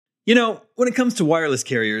You know, when it comes to wireless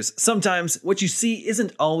carriers, sometimes what you see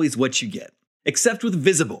isn't always what you get. Except with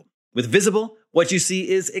Visible. With Visible, what you see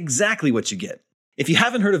is exactly what you get. If you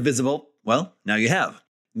haven't heard of Visible, well, now you have.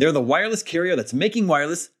 They're the wireless carrier that's making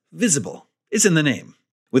wireless visible. It's in the name.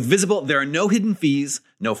 With Visible, there are no hidden fees,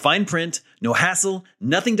 no fine print, no hassle,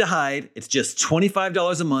 nothing to hide. It's just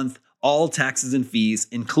 $25 a month, all taxes and fees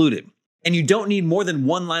included. And you don't need more than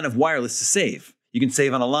one line of wireless to save. You can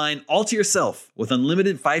save on a line all to yourself with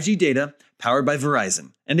unlimited 5G data powered by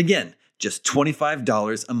Verizon. And again, just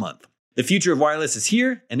 $25 a month. The future of wireless is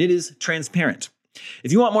here, and it is transparent.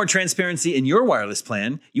 If you want more transparency in your wireless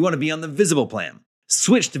plan, you want to be on the Visible plan.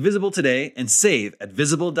 Switch to Visible today and save at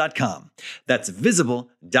Visible.com. That's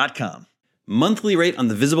Visible.com. Monthly rate on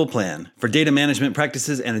the Visible plan. For data management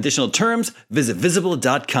practices and additional terms, visit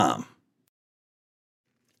Visible.com.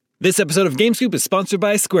 This episode of GameScoop is sponsored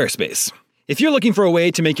by Squarespace. If you're looking for a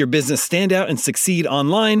way to make your business stand out and succeed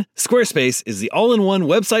online, Squarespace is the all-in-one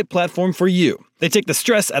website platform for you. They take the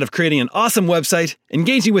stress out of creating an awesome website,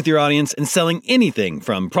 engaging with your audience, and selling anything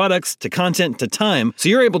from products to content to time, so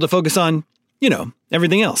you're able to focus on,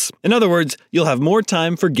 everything else. In other words, you'll have more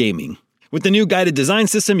time for gaming. With the new guided design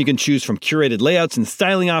system, you can choose from curated layouts and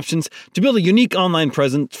styling options to build a unique online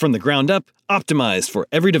presence from the ground up, optimized for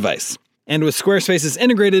every device. And with Squarespace's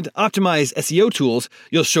integrated, optimized SEO tools,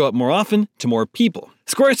 you'll show up more often to more people.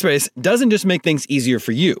 Squarespace doesn't just make things easier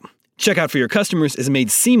for you. Checkout for your customers is made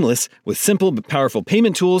seamless with simple but powerful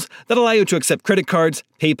payment tools that allow you to accept credit cards,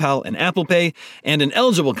 PayPal, and Apple Pay, and in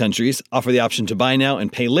eligible countries, offer the option to buy now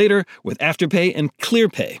and pay later with Afterpay and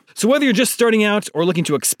ClearPay. So whether you're just starting out or looking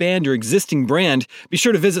to expand your existing brand, be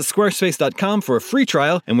sure to visit squarespace.com for a free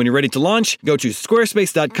trial, and when you're ready to launch, go to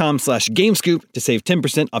squarespace.com/gamescoop to save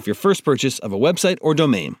 10% off your first purchase of a website or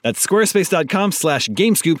domain. That's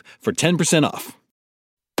squarespace.com/gamescoop for 10% off.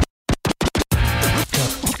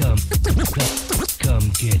 Come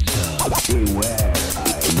get some. Beware,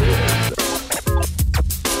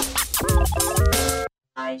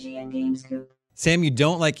 IGN GameScoop. Sam, you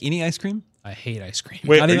don't like any ice cream? I hate ice cream.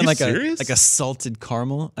 Wait, Not are even you like serious? a salted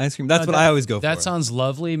caramel ice cream. That's what I always go for. That sounds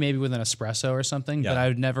lovely, maybe with an espresso or something, but I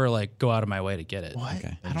would never go out of my way to get it. What?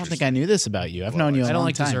 Okay. I don't think I knew this about you. I've known you a I don't long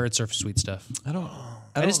like time. desserts or sweet stuff.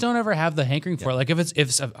 I just don't ever have the hankering for it. Like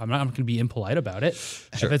if I'm not going to be impolite about it.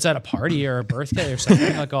 If it's at a party or a birthday or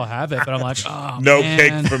something, I'll have it. But I'm like, oh, No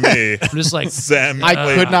man. cake for me. I'm just like, Sam.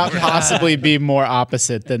 I could not possibly be more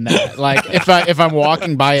opposite than that. Like if I'm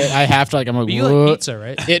walking by it, I have to I'm like, but you like "Whoa." pizza,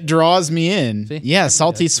 right? It draws me in. See? Yeah,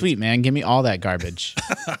 salty sweet, man. Give me all that garbage.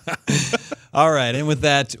 All right, and with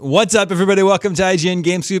that, what's up, everybody? Welcome to IGN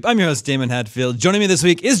GameScoop. I'm your host, Damon Hatfield. Joining me this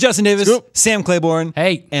week is Justin Davis, Scoop. Sam Claiborne,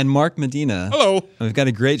 Hey. and Mark Medina. Hello. And we've got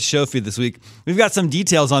a great show for you this week. We've got some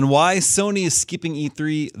details on why Sony is skipping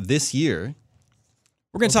E3 this year.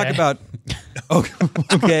 We're going to talk about...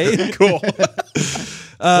 Okay. Cool.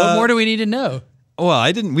 What more do we need to know? Well,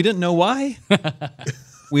 we didn't know why.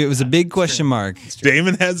 It was a big question mark.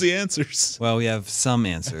 Damon has the answers. Well, we have some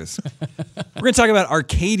answers. We're going to talk about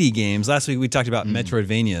arcadey games. Last week we talked about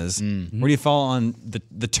Metroidvanias. Where do you fall on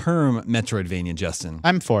the term Metroidvania, Justin?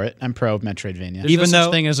 I'm for it. I'm pro Metroidvania. There's Even no though-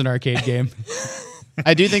 such thing as an arcade game.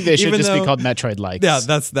 I do think they should Even just be though- called Metroid-like. Yeah,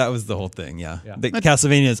 that was the whole thing. Yeah. That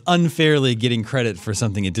Castlevania is unfairly getting credit for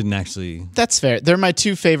something it didn't actually. That's fair. They're my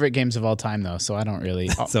two favorite games of all time, though, so I don't really.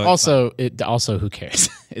 So also, who cares?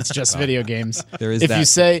 It's just video games. There is if that. you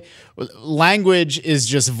say language is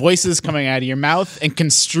just voices coming out of your mouth and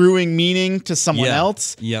construing meaning to someone Yeah.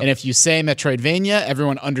 else, Yep. and if you say Metroidvania,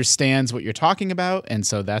 everyone understands what you're talking about, and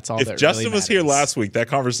so that's all. If that Justin really was here matters. last week, that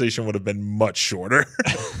conversation would have been much shorter.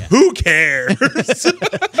 Who cares?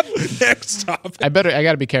 Next topic. I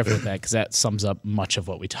got to be careful with that because that sums up much of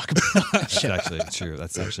what we talk about. That's actually true.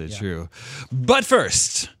 That's actually true. But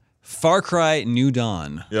first, Far Cry New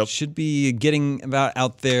Dawn should be getting about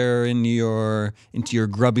out there into your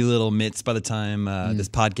grubby little mitts by the time this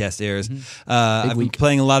podcast airs. I've been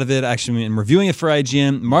playing a lot of it, actually, and reviewing it for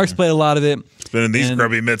IGN. Mark's played a lot of it. It's been in these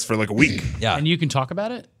grubby mitts for like a week. Yeah. And you can talk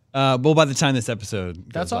about it? Well, by the time this episode goes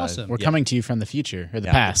That's live. awesome. We're coming to you from the future or the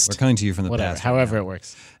past. We're coming to you from the Whatever, past. however it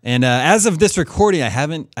works. And as of this recording, I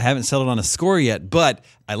haven't settled on a score yet, but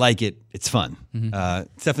I like it. It's fun.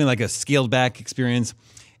 It's definitely like a scaled back experience.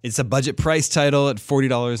 It's a budget price title at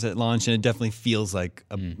 $40 at launch, and it definitely feels like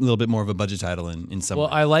a little bit more of a budget title in some Well,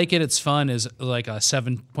 way. I like it. It's fun. Is like a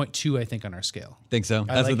 7.2, I think, on our scale. Think so?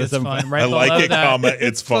 I like what it's the fun. Right I below like it, that, comma,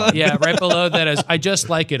 it's fun. Yeah, right below that is I just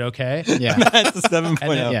like it. Okay. Yeah, That's a 7.0.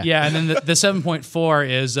 And then, Yeah. and then the 7.4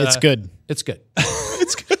 is it's good. It's good.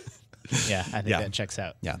 Yeah, I think that checks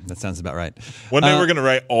out. Yeah, that sounds about right. One day we're going to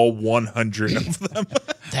write all 100 of them.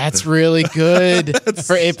 That's really good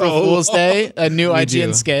for April Fool's Day. A new IGN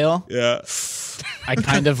do. scale. Yeah. I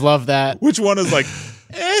kind of love that. Which one is like?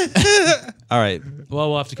 All right. Well,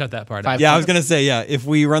 we'll have to cut that part out. 5. Yeah, I was gonna say, if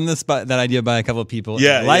we run that idea by a couple of people, and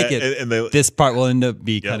Yeah, they like yeah, it, and they- this part will end up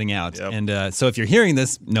be cutting out. yep. And so if you're hearing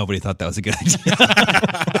this, nobody thought that was a good idea.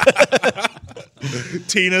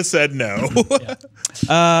 Tina said no.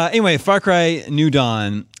 Anyway, Far Cry New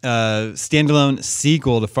Dawn, standalone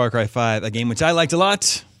sequel to Far Cry 5, a game which I liked a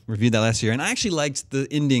lot. Reviewed that last year, and I actually liked the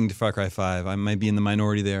ending to Far Cry 5. I might be in the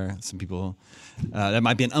minority there. Some people, that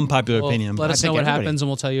might be an unpopular Well, opinion. let but us think know what everybody- happens, and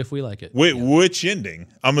we'll tell you if we like it. Wait, which ending?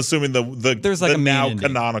 I'm assuming the there's like the a main now ending.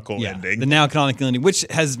 canonical Yeah, ending. the now canonical ending, which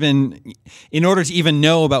has been, in order to even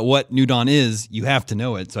know about what New Dawn is, you have to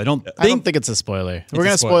know it. So I don't I don't think it's a spoiler. We're a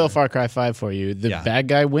going to spoiler. spoil Far Cry 5 for you. The Yeah. bad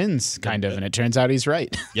guy wins, kind of, and it turns out he's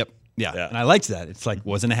right. Yep. Yeah. Yeah. And I liked that. It's like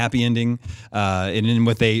wasn't a happy ending. It ended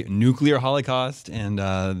with a nuclear holocaust and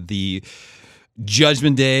the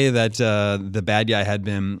Judgment Day that the bad guy had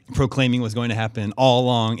been proclaiming was going to happen all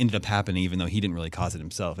along ended up happening, even though he didn't really cause it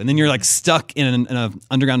himself. And then you're like stuck in an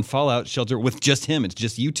underground fallout shelter with just him. It's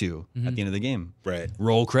just you two at the end of the game. Right.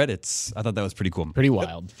 Roll credits. I thought that was pretty cool. Pretty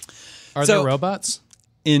wild. Are So- there robots?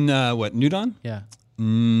 In what, New Dawn? Yeah.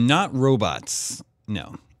 Not robots.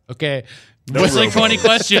 No. Okay. No It's like robots. 20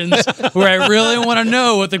 questions where I really want to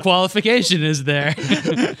know what the qualification is there.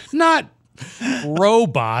 Not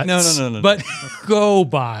robots. No. But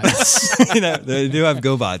GoBots. You know, they do have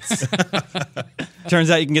GoBots. Turns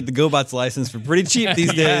out you can get the GoBots license for pretty cheap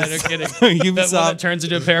these Yeah, no days. kidding. That one that Ubisoft, turns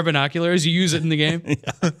into a pair of binoculars. You use it in the game.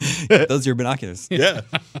 those are your binoculars. Yeah.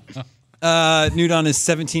 New Dawn is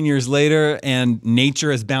 17 years later, and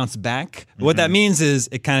nature has bounced back. What that means is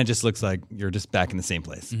it kind of just looks like you're just back in the same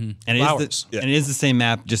place. And it is Flowers. and it is the same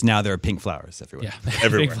map, just now there are pink flowers everywhere. Yeah.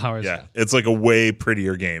 Everywhere. Big flowers. Yeah. It's like a way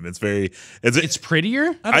prettier game. It's very. It's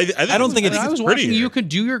prettier? I don't think When I was prettier. watching you could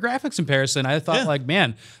do your graphics comparison. I thought, Yeah. like,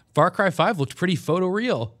 man, Far Cry 5 looked pretty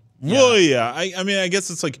photoreal. Well, yeah. I mean, I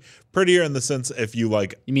guess it's like prettier in the sense if you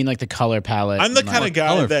like. You mean like the color palette? I'm the and, kind of like, guy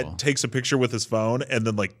colorful. that takes a picture with his phone and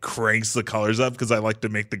then like cranks the colors up because I like to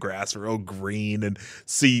make the grass real green and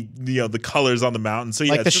see the colors on the mountain. So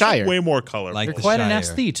yeah, Like it's the just Shire. way more colorful. Like You're the quite an Shire.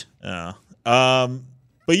 aesthete. Yeah.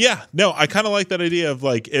 But yeah, no, I kind of like that idea of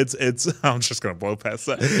like it's. I'm just gonna blow past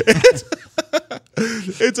that.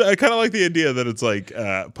 It's. I kind of like the idea that it's like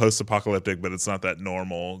post-apocalyptic, but it's not that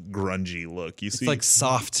normal grungy look. You see, It's like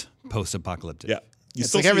soft post-apocalyptic. yeah, you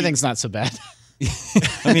It's like everything's not so bad.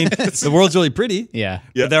 I mean, the world's really pretty. Yeah.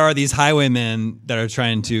 Yeah. But there are these highwaymen that are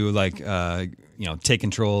trying to take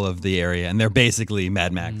control of the area, and they're basically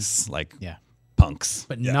Mad Max Yeah. punks,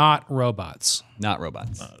 But not robots. not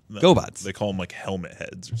robots. No, GoBots. They call them like helmet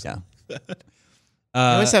heads or something. Yeah.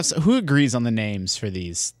 I always have who agrees on the names for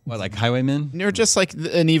these? What, like highwaymen? They're just like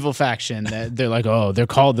an evil faction that they're like, oh, they're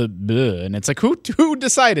called the bleh. And it's like, who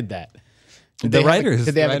decided that? Did The they have a- writers. did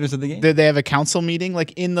they The have a- writers of the game. Did they have a council meeting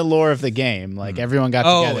like in the lore of the game? Like everyone got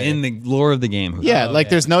Oh, together. in the lore of the game. yeah, like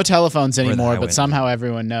there's no telephones the anymore, highwaymen. but somehow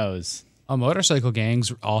everyone knows. Motorcycle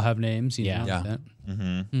gangs all have names. You know, Yeah. like that.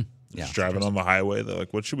 Yeah. Just driving on the highway, they're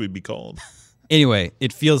like, "What should we be called?" Anyway,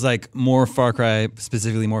 it feels like more Far Cry,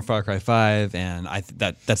 specifically more Far Cry 5, and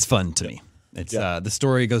that's fun to me. It's the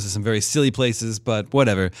story goes to some very silly places, but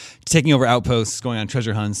whatever. Taking over outposts, going on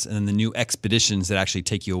treasure hunts, and then the new expeditions that actually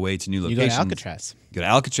take you away to new You locations. go to Alcatraz. Go to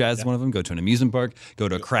Alcatraz, one of them. Go to an amusement park. Go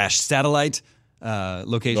to a crashed satellite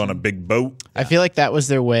location. Go on a big boat. I feel like that was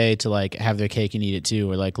their way to like have their cake and eat it too.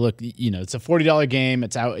 Or like, look, it's a $40 game.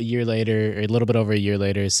 It's out a year later, or a little bit over a year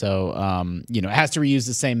later. So, it has to reuse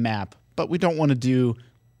the same map, but we don't want to do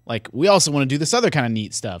we also want to do this other kind of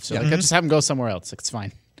neat stuff. So like, I just have them go somewhere else. It's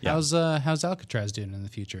fine. How's Alcatraz doing in the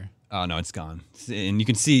future? Oh no, it's gone, and you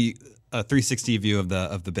can see a 360 view of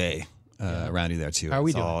the bay around you there too. How are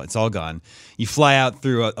we it's doing? It's all gone. You fly out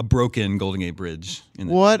through a broken Golden Gate Bridge.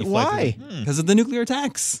 What? Why? Because of the nuclear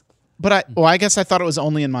attacks. But I guess I thought it was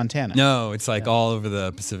only in Montana. No, it's like all over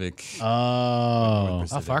the Pacific. Oh.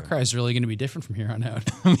 Oh, Far Cry is really going to be different from here on out.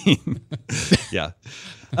 Yeah.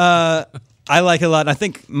 I like it a lot. I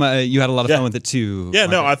think you had a lot of fun with it too. Yeah,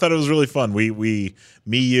 no, Marcus. I thought it was really fun.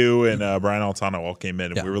 Me, you, and Brian Altano all came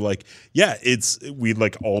in, and we were like, "Yeah, we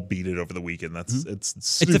like all beat it over the weekend." That's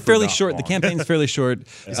it's It's a fairly not short. The long. campaign's fairly short.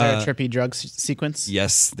 Is there a trippy drugs sequence?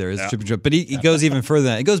 Yes, there is trippy drug, but it goes even further.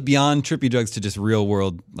 Than that. It goes beyond trippy drugs to just real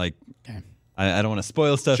world. Like, I don't want to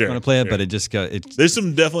spoil stuff. Sure, if you want to play it, sure. but it just There's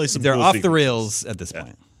definitely some. they're cool off the sequences. rails at this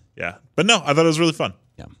point. Yeah, but no, I thought it was really fun.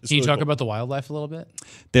 Yeah. Can you talk about the wildlife a little bit?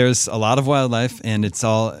 There's a lot of wildlife, and it's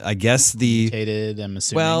all, I guess, Mutated, I'm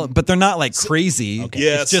assuming. well, but they're not like crazy.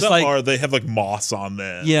 Yeah, It's just some like, they have like moss on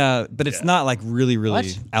them. yeah, but it's not like really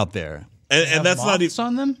What? out there. And that's not Moths even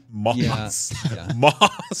on them. moss. Yeah.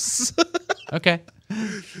 Moss. Okay.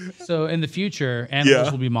 So in the future, animals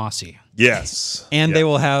Yeah. will be mossy. Yes. And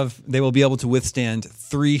Yeah. they will be able to withstand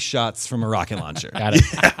 3 shots from a rocket launcher. Got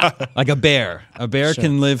it. Like a bear. A bear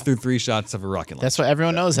can live through 3 shots of a rocket launcher. That's what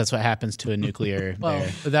everyone knows. That's what happens to a nuclear Well,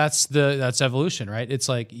 bear. that's evolution, right? It's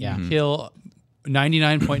like you kill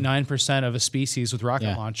 99.9% of a species with rocket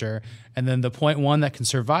Yeah. launcher, and then the 0.1 that can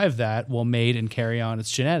survive that will mate and carry on its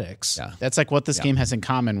genetics. Yeah. That's like what this game has in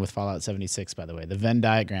common with Fallout 76, by the way. The Venn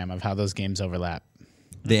diagram of how those games overlap.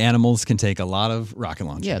 The animals can take a lot of rocket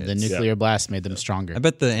launcher Yeah, the hits. nuclear blast made them stronger. I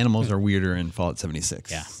bet the animals are weirder in Fallout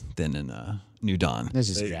 76 Yeah. than in New Dawn. There's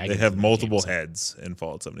just They dragons have in that multiple game, so- heads in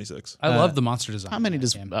Fallout 76. I love the monster design. How many in that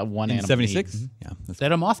does game. one In animal 76? need? Yeah. They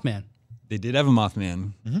had a Mothman. They did have a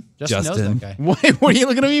Mothman. Justin knows that guy. What are you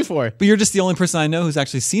looking at me for? But you're just the only person I know who's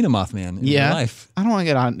actually seen a Mothman in real life. I don't want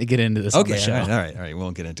to get into this. Okay, on the sure. show. All right. We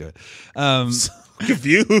won't get into it.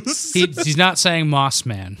 Confused. He's not saying Moss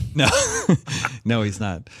Man. No, no, he's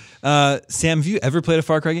not. Sam, have you ever played a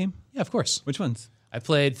Far Cry game? Yeah, of course. Which ones? I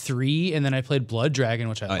played 3, and then I played Blood Dragon,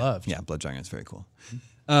 which I loved. Yeah, Blood Dragon is very cool.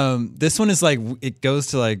 This one is like, it goes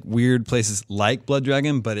to like weird places like Blood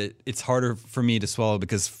Dragon, but it's harder for me to swallow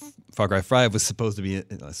because Far Cry 5 was supposed to be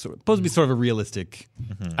sort of a realistic.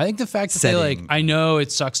 I think the fact that they Setting. I know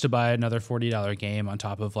it sucks to buy another $40 game on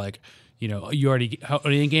top of like, you already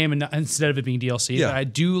in game and not, instead of it being DLC. Yeah. But I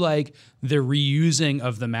do like the reusing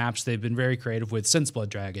of the maps they've been very creative with since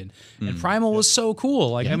Blood Dragon. And Primal was so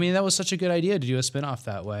cool. Like, I mean, that was such a good idea to do a spin-off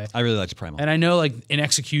that way. I really liked Primal. And I know like in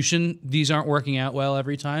execution, these aren't working out well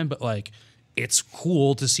every time, but like it's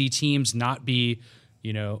cool to see teams not be,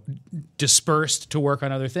 dispersed to work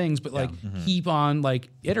on other things, but like keep on like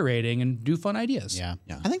iterating and do fun ideas. Yeah.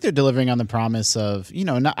 I think they're delivering on the promise of,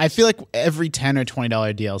 I feel like every $10 or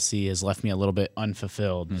 $20 DLC has left me a little bit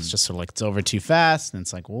unfulfilled. It's just sort of like it's over too fast. And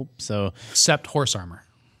it's like, well, so Except horse armor.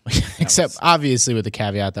 except obviously with the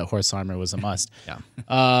caveat that horse armor was a must.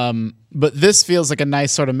 But this feels like a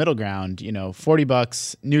nice sort of middle ground,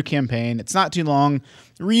 $40, new campaign. It's not too long,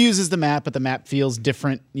 reuses the map, but the map feels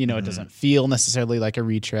different. It doesn't feel necessarily like a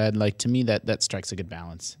retread. Like to me, that strikes a good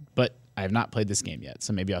balance. But I have not played this game yet,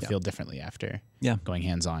 so maybe I'll feel differently after going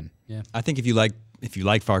hands on. Yeah. I think if you like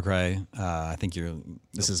Far Cry, I think you'll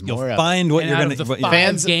more of find what And you're out gonna of the what- five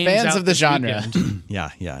games fans out of the this genre. weekend, Yeah,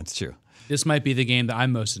 it's true. this might be the game that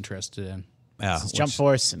I'm most interested in. Yeah, Jump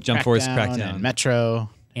Force and Jump Force, Crackdown. and Metro.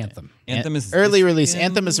 Anthem. Anthem is Early release.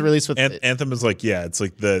 Anthem is released with Anthem is like, it's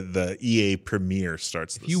like the EA premiere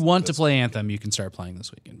starts. If you want to play Anthem, you can start playing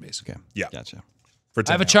this weekend, basically. Okay. Yeah. Gotcha. For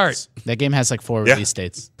I have a $10. chart. that game has like 4 Yeah. release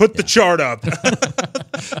dates. Put the chart up.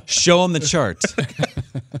 Show them the chart.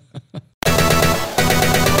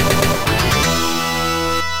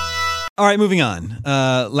 All right, moving on.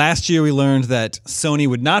 Last year, we learned that Sony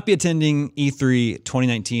would not be attending E3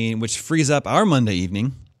 2019, which frees up our Monday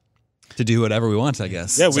evening to do whatever we want, I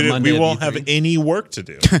guess. Yeah, It's a we Monday of won't E3. have any work to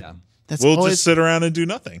do. That's We'll always, just sit around and do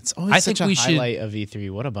nothing. it's always I such think a we should- highlight of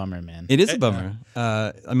E3. What a bummer, man. It is a bummer.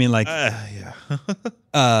 I mean, like, Yeah.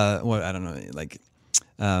 what I don't know, like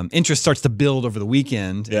interest starts to build over the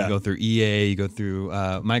weekend. Yeah. You go through EA, you go through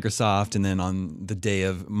Microsoft, and then on the day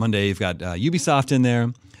of Monday, you've got Ubisoft in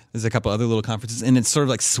there. There's a couple other little conferences, and it sort of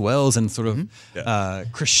like swells and sort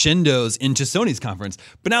of crescendos into Sony's conference.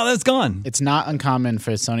 But now that's gone. It's not uncommon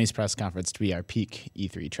for Sony's press conference to be our peak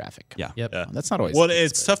E3 traffic. Yeah. Yep. Yeah. That's not always Well, the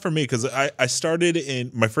case, it's tough for me because I started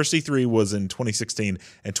in my first E3 was in 2016,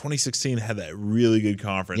 and 2016 had that really good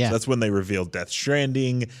conference. Yeah. That's when they revealed Death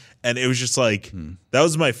Stranding, and it was just like that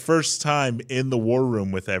was my first time in the war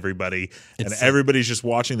room with everybody, and everybody's just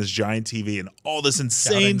watching this giant TV, and all this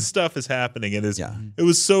insane stuff is happening. And it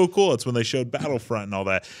was so cool. It's when they showed Battlefront and all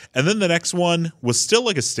that, and then the next one was still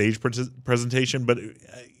like a stage presentation, but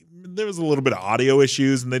there was a little bit of audio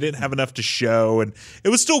issues and they didn't have enough to show, and it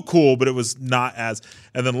was still cool, but it was not as.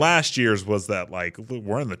 And then last year's was that like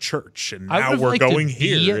we're in the church and I now would've we're liked to going be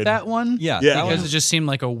here. at And that one. Yeah. Yeah. that Because one- it just seemed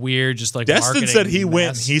like a weird, just like Destin marketing said he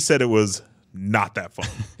went. mess. He said it was not that fun.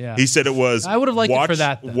 Yeah. He said it was. I would've liked it for watch-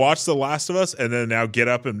 that, though. Watch The Last of Us, and then now get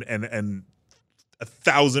up and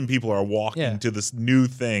 1,000 people are walking Yeah. to this new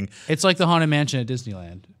thing. It's like the Haunted Mansion at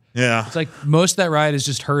Disneyland. Yeah. It's like most of that ride is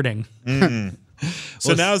just hurting.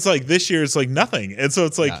 So now it's like this year it's like nothing, and so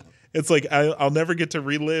it's like It's like I'll never get to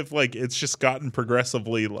relive. Like it's just gotten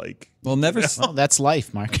progressively like Well, never. Oh, that's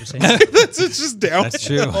life, Mark. it's just downhill. That's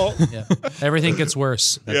true. Yeah. Everything gets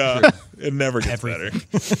worse. Yeah, it never gets better.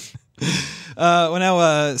 Well, now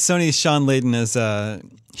Sony's Sean Layden has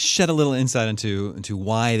shed a little insight into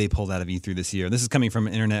why they pulled out of E3 this year. This is coming from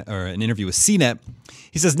an interview with CNET.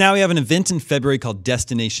 He says, now we have an event in February called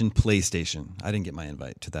Destination PlayStation. I didn't get my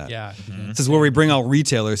invite to that. Yeah. This is where we bring all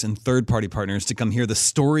retailers and third-party partners to come hear the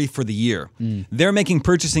story for the year. They're making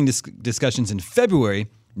purchasing discussions in February.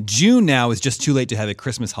 June now is just too late to have a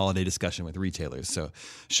Christmas holiday discussion with retailers. So,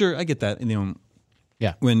 sure, I get that.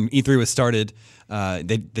 Yeah. When E3 was started,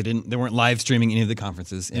 they weren't live streaming any of the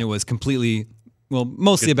conferences, and it was completely. Well,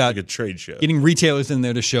 mostly about like a trade show. getting retailers in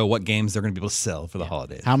there to show what games they're going to be able to sell for the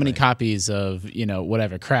holidays. How many copies of,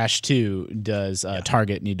 whatever, Crash 2 does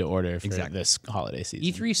Target need to order for Exactly. this holiday season?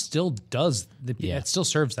 E3 still does. It still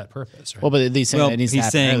serves that purpose, right? Well, but he's saying it needs to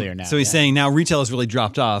happen earlier now. So he's saying now retail has really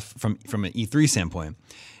dropped off from an E3 standpoint.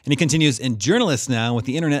 And he continues, and journalists now, with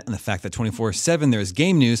the internet and the fact that 24/7 there's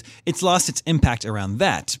game news, it's lost its impact around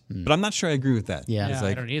that. But I'm not sure I agree with that. Yeah. It's I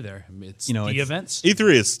like, don't either. I mean, it's You know, the it's- events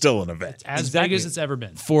E3 is still an event. as Exactly. big as it's ever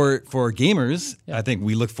been. for gamers, I think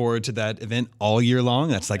we look forward to that event all year long.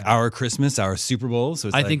 That's like our Christmas, our Super Bowl. So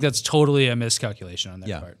it's I like, think that's totally a miscalculation on their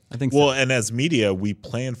yeah, part. I think Well, so. and as media, we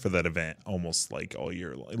plan for that event almost like all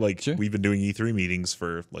year. Like Sure. we've been doing E3 meetings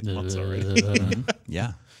for like months already.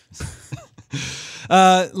 Yeah.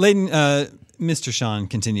 Mr. Sean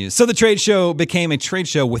continues. So the trade show became a trade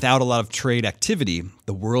show without a lot of trade activity.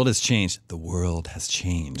 The world has changed. The world has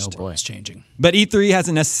changed. boy. It's changing. But E3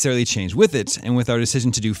 hasn't necessarily changed with it. And with our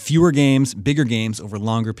decision to do fewer games, bigger games over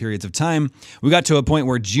longer periods of time, we got to a point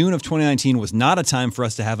where June of 2019 was not a time for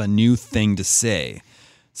us to have a new thing to say.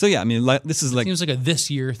 So yeah, I mean, this is like Seems like a this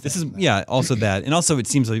year thing. this is also that, and also it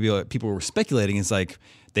seems like people were speculating. It's like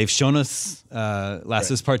they've shown us Last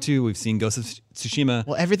of Us Part 2. We've seen Ghost of Tsushima.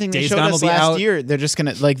 Well, everything they Days showed Gone us will be last out. year, they're just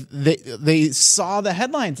gonna they saw the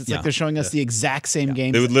headlines. It's Yeah. like they're showing us the exact same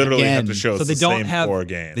games. They would literally have again. to show us So they the don't same have 4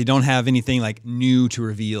 games. they don't have anything like new to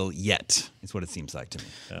reveal yet. Is what it seems like to me.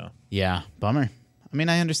 Yeah, bummer. I mean,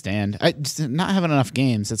 I understand. Just not having enough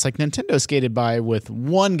games. It's like Nintendo skated by with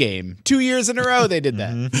one game 2 years in a row. They did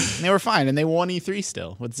that, and they were fine, and they won E3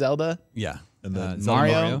 still with Zelda. Yeah, And then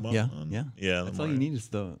Zelda Mario? Yeah. Yeah, That's the all you Mario. need is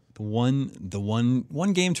the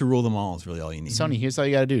one game to rule them all. Is really all you need. Sony, here's all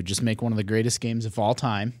you got to do: just make one of the greatest games of all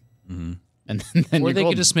time, and then Or you're they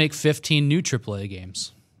golden. could just make 15 new AAA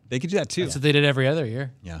games. They could do that too. That's what they did every other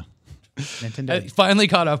year. Yeah. Nintendo. I finally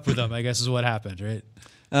caught up with them, I guess is what happened, right?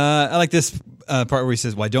 I like this part where he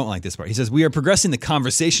says, well, I don't like this part. He says, we are progressing the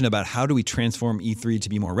conversation about how do we transform E3 to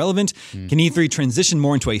be more relevant. Can E3 transition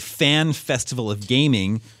more into a fan festival of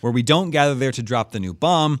gaming where we don't gather there to drop the new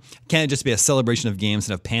bomb? Can it just be a celebration of games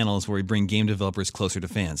and have panels where we bring game developers closer to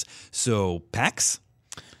fans? So, PAX?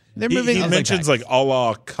 They're He moving. mentions like a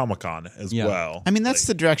la Comic-Con as Yeah. well. I mean, that's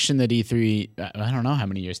the direction that E3. I don't know how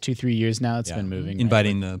many years, 2-3 years now. It's been moving. right?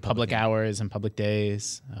 Inviting With the public hours and public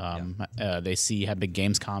days. They see how big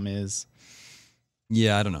Gamescom is.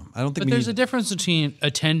 Yeah, I don't know. I don't think But we there's need a difference between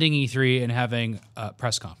attending E3 and having a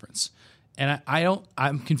press conference. And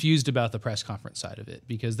I'm confused about the press conference side of it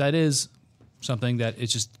because that is something that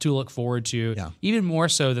it's just to look forward to. Yeah. Even more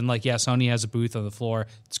so than like, yeah, Sony has a booth on the floor.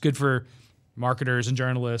 It's good for marketers and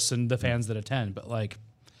journalists and the fans that attend, but like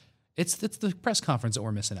it's the press conference that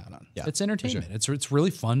we're missing out on. Yeah, it's entertainment. It's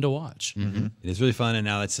really fun to watch. It is really fun, and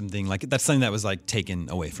now that's something that was like taken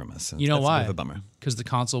away from us. So You know that's why? A bit of a bummer. Because the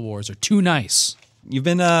console wars are too nice. You've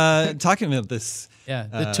been talking about this.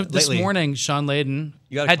 Yeah. This lately. morning, Sean Layden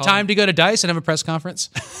You gotta had call time him. to go to DICE and have a press conference.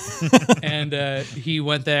 And he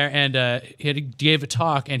went there and gave a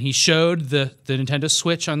talk and he showed the Nintendo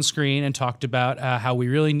Switch on screen and talked about how we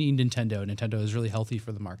really need Nintendo. Nintendo is really healthy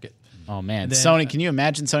for the market. Oh man, Then- Sony! Can you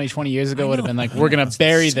imagine Sony 20 years ago would have been like, "We're gonna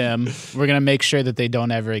bury them. We're gonna make sure that they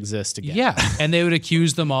don't ever exist again." Yeah. And they would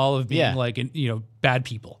accuse them all of being Yeah. like, bad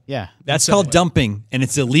people. yeah. That's some called way. dumping, and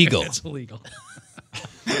it's illegal. It's illegal.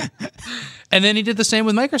 And then he did the same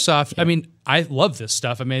with Microsoft. I mean, I love this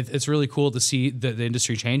stuff. I mean, it's really cool to see the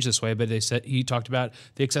industry change this way. But he talked about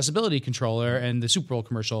the accessibility controller and the Super Bowl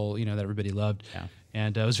commercial, that everybody loved. Yeah.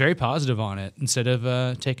 And was very positive on it instead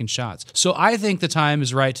of taking shots. So I think the time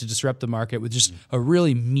is right to disrupt the market with just a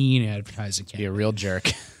really mean advertising Be a campaign. real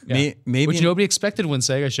jerk. Maybe Which nobody expected when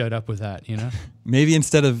Sega showed up with that, Maybe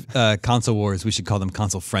instead of console wars, we should call them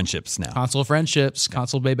console friendships now. Console friendships,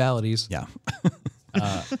 console babalities. Yeah.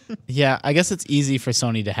 Yeah, I guess it's easy for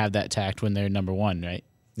Sony to have that tact when they're number one, right?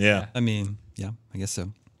 Yeah. I mean, yeah, I guess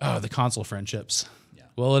so. Oh, the console friendships.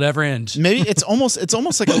 Will it ever end? Maybe it's almost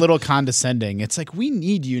like a little condescending. It's like, we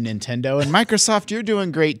need you, Nintendo, and Microsoft, you're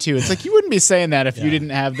doing great too. It's like, you wouldn't be saying that if you didn't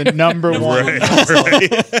have the number one. Right.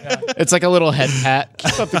 It's like a little head pat.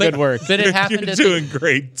 Keep up the good work. But it happened You're at doing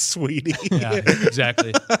great, sweetie. yeah, exactly.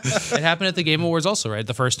 It happened at the Game Awards also, right?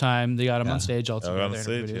 The first time they got them on stage all together. on And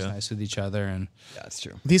stage, everybody was yeah. nice with each other. And Yeah, that's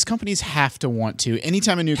true. These companies have to want to.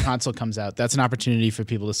 Anytime a new console comes out, that's an opportunity for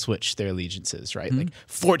people to switch their allegiances, right? Like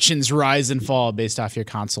fortunes rise and fall based off your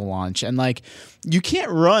console launch. And like, you can't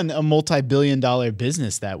run a multi-billion-dollar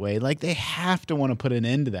business that way. Like, they have to want to put an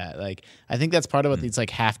end to that. Like, I think that's part of what these like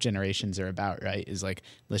half generations are about, right? Is like,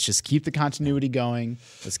 let's just keep the continuity going.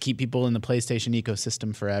 Let's keep people in the PlayStation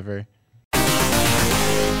ecosystem forever.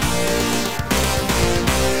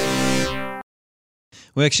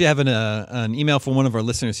 We actually have an email from one of our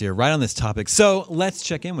listeners here right on this topic. So let's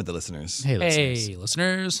check in with the listeners. Hey, listeners. hey,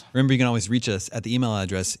 listeners. Remember, you can always reach us at the email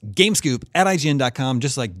address gamescoop@ign.com,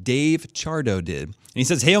 just like Dave Chardo did. And he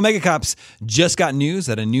says, hey, Omega Cops, just got news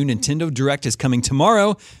that a new Nintendo Direct is coming tomorrow,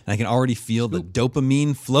 and I can already feel the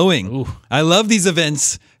dopamine flowing. I love these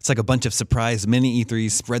events. It's like a bunch of surprise mini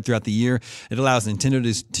E3s spread throughout the year. It allows Nintendo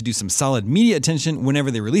to do some solid media attention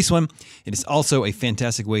whenever they release one. It is also a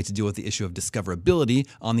fantastic way to deal with the issue of discoverability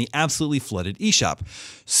on the absolutely flooded eShop.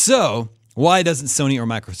 So, why doesn't Sony or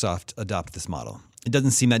Microsoft adopt this model? It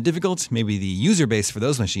doesn't seem that difficult. Maybe the user base for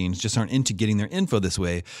those machines just aren't into getting their info this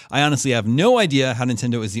way. I honestly have no idea how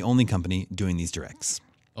Nintendo is the only company doing these directs.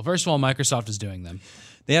 Well, first of all, Microsoft is doing them.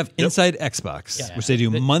 They have Inside Xbox, which they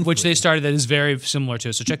do monthly. Which they started that is very similar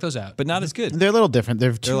to. So check those out. but not as good. They're a little different.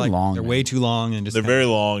 They're too long. They're man. way too long and just They're very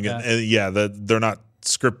long, and they're not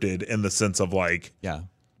scripted in the sense of like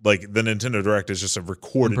the Nintendo Direct is just a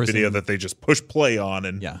recorded In-person. video that they just push play on,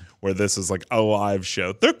 and Yeah. where this is like a live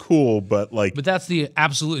show. They're cool, but like But that's the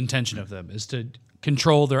absolute intention of them, is to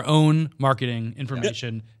control their own marketing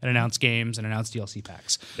information and announce games and announce DLC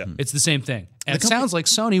packs. It's the same thing. And it sounds like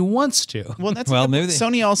Sony wants to. Well, that's Well, maybe they-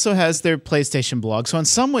 Sony also has their PlayStation blog, so in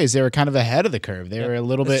some ways they were kind of ahead of the curve. They were a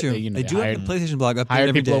little That's bit, true. you know, They do hired, have the PlayStation blog up hired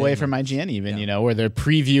every people day. away from IGN, even you know, where they're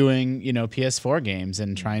previewing, you know, PS4 games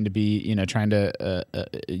and trying to be, you know, trying to,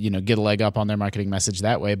 you know, get a leg up on their marketing message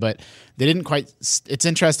that way. But they didn't quite. It's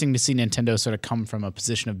interesting to see Nintendo sort of come from a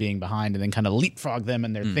position of being behind and then kind of leapfrog them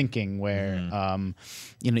in their thinking. Where,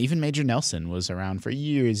 you know, even Major Nelson was around for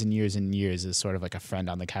years and years and years as sort of like a friend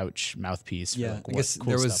on the couch mouthpiece. For Yeah, like I what guess cool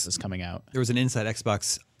there stuff was- is coming out. There was an Inside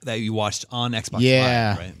Xbox that you watched on Xbox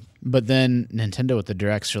Yeah, Live, right? but then Nintendo with the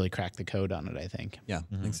Directs really cracked the code on it, I think. Yeah,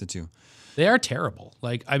 I think so too. They are terrible.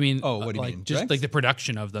 Like, I mean, Oh, what do you like, mean? just Directs? like the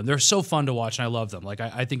production of them. They're so fun to watch, and I love them. Like,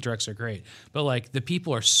 I think directs are great. But like, the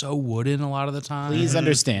people are so wooden a lot of the time. Please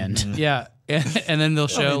understand. Yeah, and then they'll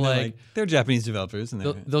show like they're Japanese developers, and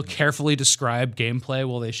they'll carefully describe gameplay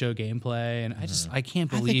while they show gameplay, and I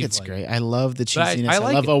can't I believe think it's like, great. I love the But I cheesiness. I,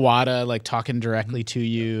 like love it. Iwata like talking directly to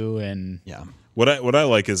you, and yeah. what I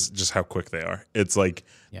like is just how quick they are. It's like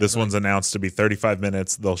this one's announced to be 35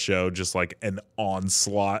 minutes. They'll show just like an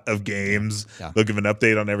onslaught of games. Yeah. They'll give an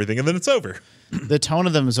update on everything, and then it's over. the tone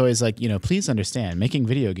of them is always like, you know, please understand, making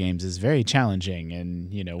video games is very challenging,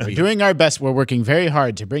 and you know, we're doing our best. We're working very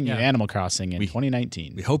hard to bring you Animal Crossing in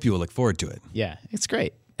 2019. We hope you will look forward to it. Yeah, it's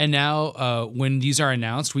great. And now, when these are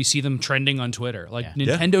announced, we see them trending on Twitter, like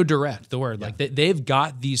Nintendo Direct, the word. Like they've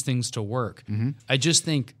got these things to work. I just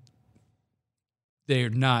think they're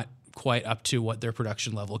not quite up to what their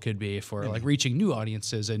production level could be for like reaching new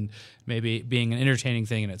audiences and maybe being an entertaining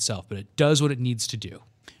thing in itself. But it does what it needs to do.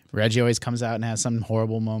 Reggie always comes out and has some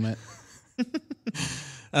horrible moment.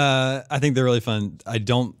 I think they're really fun. I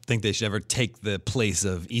don't think they should ever take the place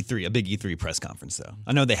of E3, a big E3 press conference, though.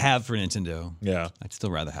 I know they have for Nintendo. Yeah. I'd still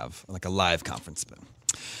rather have like a live conference, but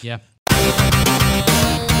Yeah.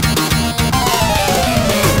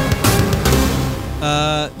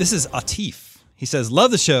 this is Atif. He says, love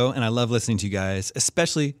the show, and I love listening to you guys,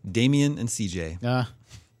 especially Damien and CJ.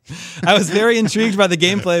 I was very intrigued by the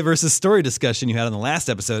gameplay versus story discussion you had on the last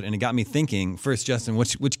episode, and it got me thinking. First, Justin,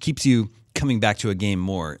 which keeps you coming back to a game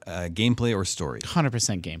more, gameplay or story?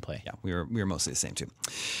 100% gameplay. Yeah, we were mostly the same too.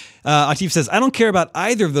 Atif says, I don't care about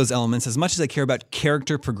either of those elements as much as I care about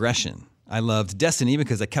character progression. I loved Destiny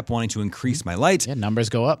because I kept wanting to increase my light. Yeah, numbers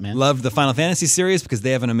go up, man. Loved the Final Fantasy series because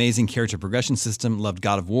they have an amazing character progression system. Loved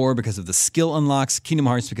God of War because of the skill unlocks. Kingdom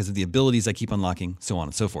Hearts because of the abilities I keep unlocking, so on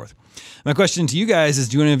and so forth. My question to you guys is,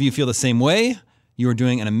 do any of you feel the same way? You are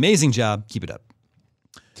doing an amazing job. Keep it up.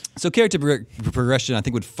 So character progression, I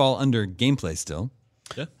think, would fall under gameplay still.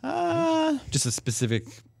 Yeah. Just a specific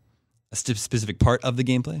part of the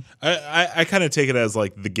gameplay. I kind of take it as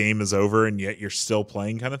like the game is over and yet you're still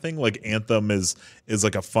playing kind of thing. Like Anthem is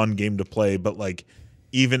like a fun game to play, but like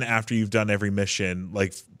even after you've done every mission,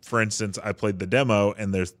 like for instance, I played the demo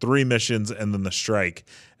and there's 3 missions and then the strike,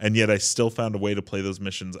 and yet I still found a way to play those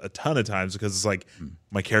missions a ton of times because it's like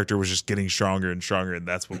my character was just getting stronger and stronger, and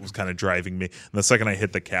that's what was kind of driving me. And the second I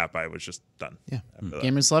hit the cap, I was just done. Yeah,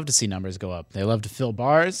 gamers love to see numbers go up. They love to fill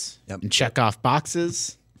bars and check off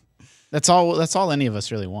boxes. That's all any of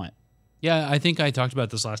us really want. Yeah, I think I talked about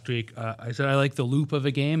this last week. I said I like the loop of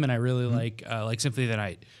a game, and I really like Symphony of the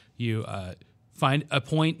Night. You find a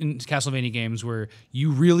point in Castlevania games where you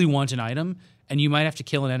really want an item, and you might have to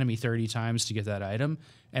kill an enemy 30 times to get that item,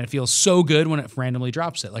 and it feels so good when it randomly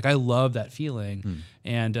drops it. Like, I love that feeling,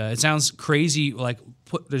 and it sounds crazy, like,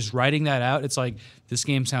 just writing that out, it's like, this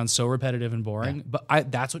game sounds so repetitive and boring, but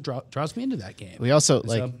that's what draws me into that game. We also,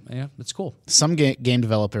 it's cool. Some game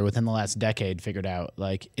developer within the last decade figured out,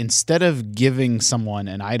 like, instead of giving someone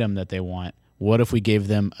an item that they want, what if we gave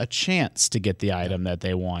them a chance to get the item that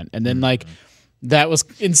they want? And then, like, that was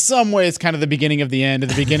in some ways kind of the beginning of the end,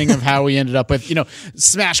 the beginning of how we ended up with,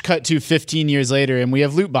 smash cut to 15 years later, and we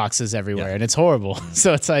have loot boxes everywhere, and it's horrible.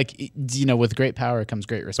 So it's like, with great power comes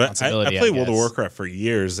great responsibility. I played World of Warcraft for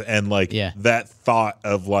years, and that thought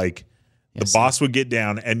of the boss would get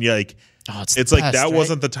down, and it's like that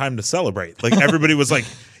wasn't the time to celebrate. Like, everybody was like,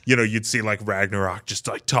 you'd see like Ragnarok just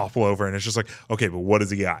like topple over, and it's just like, okay, but what does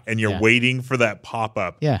he got? And you're waiting for that pop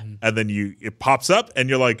up, and then it pops up, and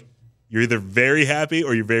you're like, you're either very happy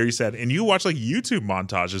or you're very sad. And you watch like YouTube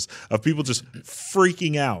montages of people just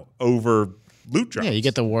freaking out over loot drops. Yeah, you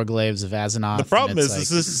get the Warglaves of Azzinoth. The problem is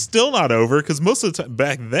this is still not over because most of the time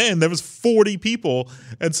back then there was 40 people,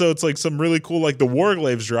 and so it's like some really cool like the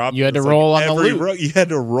Warglaves drop. You had to roll on the loot. You had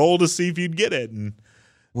to roll to see if you'd get it. And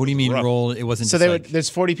what do you mean roll? It wasn't. So there's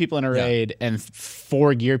 40 people in a raid and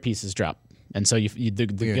 4 gear pieces drop. And so the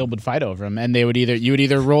guild would fight over them, and you would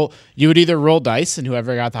either roll dice, and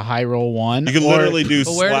whoever got the high roll won. You can literally do.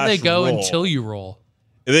 But where do they go roll until you roll?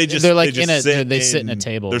 They're sit in a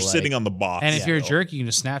table. They're sitting on the box. And if you're a jerk, you can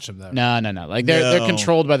just snatch them though. No. Like they're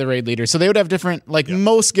controlled by the raid leader, so they would have different.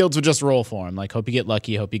 Most guilds would just roll for them. Like, hope you get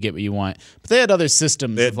lucky, hope you get what you want. But they had other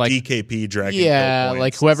systems. They had like DKP dragon. Yeah,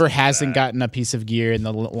 like whoever hasn't gotten a piece of gear in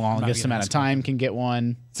the longest amount of time can get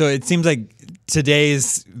one. So it seems like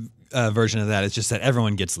today's version of that is just that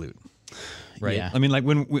everyone gets loot, right? Yeah. I mean, like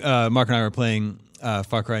when Mark and I were playing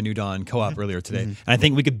Far Cry New Dawn co-op earlier today, and I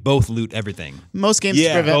think we could both loot everything. Most games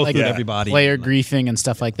prevent everybody player griefing and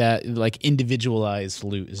stuff like that. Like, individualized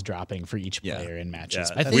loot is dropping for each player in matches.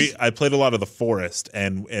 Yeah. I played a lot of the Forest,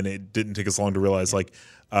 and it didn't take us long to realize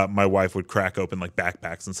my wife would crack open like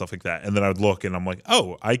backpacks and stuff like that, and then I would look and I'm like,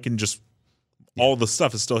 oh, I can just all the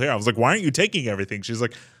stuff is still here. I was like, why aren't you taking everything? She's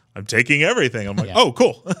like, I'm taking everything. I'm like, oh,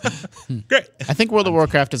 cool. Great. I think World of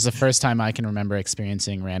Warcraft is the first time I can remember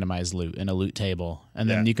experiencing randomized loot in a loot table. And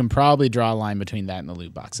then you can probably draw a line between that and the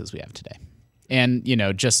loot boxes we have today. And,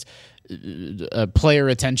 just player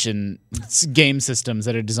retention game systems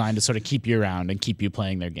that are designed to sort of keep you around and keep you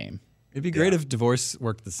playing their game. It'd be great if divorce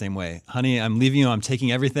worked the same way. Honey, I'm leaving you. I'm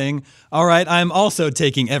taking everything. All right, I'm also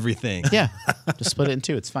taking everything. Yeah. Just split it in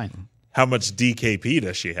two. It's fine. How much DKP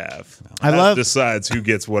does she have? That decides who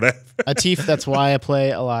gets whatever. Atif, that's why I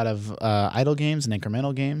play a lot of idle games and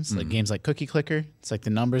incremental games, like games like Cookie Clicker. It's like the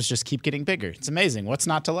numbers just keep getting bigger. It's amazing. What's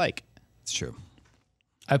not to like? It's true.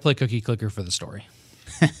 I play Cookie Clicker for the story.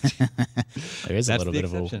 There is a little bit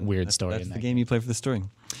of a weird story that's in that the game you play for the story.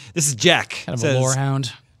 This is Jack. Kind of a lore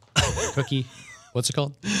hound. Cookie. What's it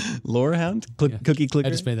called? Lorehound? Cookie Clicker? I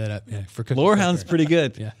just made that up. Yeah, for Cookie Lorehound's Clicker. pretty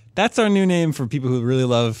good. Yeah. That's our new name for people who really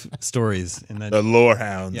love stories. And The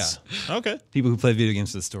Lorehounds. Yeah. Okay. People who play video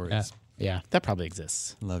games for the stories. Yeah, that probably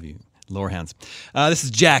exists. Love you. Lorehounds. This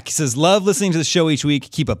is Jack. He says, love listening to the show each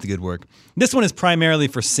week. Keep up the good work. This one is primarily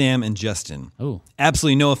for Sam and Justin. Oh.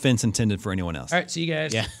 Absolutely no offense intended for anyone else. All right, see you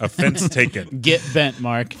guys. Yeah. Offense taken. Get bent,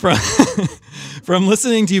 Mark. From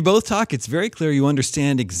listening to you both talk, it's very clear you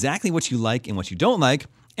understand exactly what you like and what you don't like,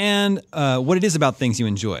 and what it is about things you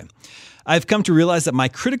enjoy. I've come to realize that my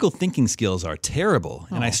critical thinking skills are terrible,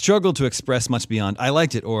 and I struggle to express much beyond I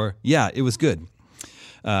liked it or yeah, it was good.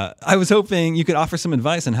 I was hoping you could offer some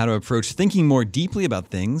advice on how to approach thinking more deeply about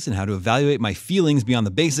things and how to evaluate my feelings beyond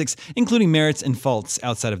the basics, including merits and faults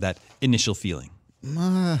outside of that initial feeling.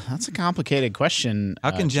 That's a complicated question.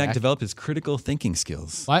 How can Jack develop his critical thinking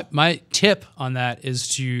skills? My tip on that is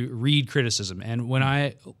to read criticism. And one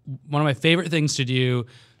of my favorite things to do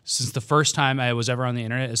since the first time I was ever on the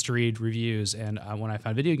internet is to read reviews. And when I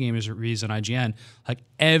found video gamers reviews on IGN, like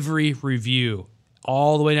every review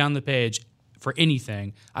all the way down the page for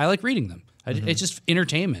anything, I like reading them. It's just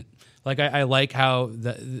entertainment. Like I like how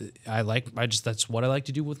that's what I like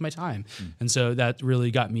to do with my time. And so that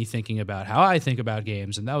really got me thinking about how I think about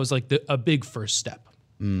games. And that was like a big first step.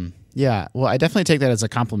 Yeah, well, I definitely take that as a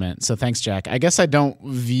compliment. So thanks, Jack. I guess I don't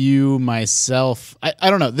view myself.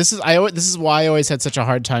 I don't know. This is why I always had such a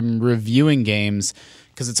hard time reviewing games,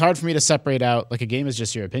 because it's hard for me to separate out, like, a game is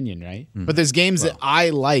just your opinion, right? But there's games that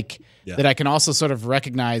I like that I can also sort of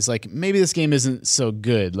recognize, like, maybe this game isn't so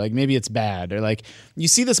good, like maybe it's bad, or like you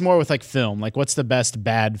see this more with like film, like what's the best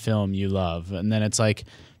bad film you love, and then it's like,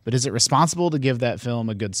 but is it responsible to give that film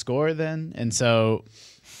a good score then? And so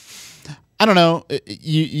I don't know.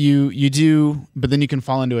 You do, but then you can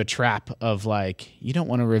fall into a trap of like, you don't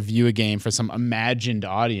want to review a game for some imagined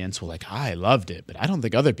audience. Well, like, I loved it, but I don't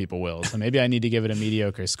think other people will. So maybe I need to give it a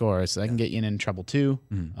mediocre score. So that can get you in trouble too.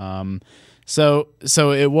 So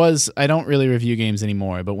it was. I don't really review games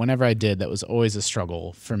anymore, but whenever I did, that was always a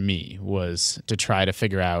struggle for me, was to try to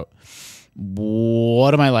figure out,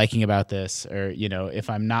 what am I liking about this, or if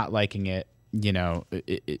I'm not liking it,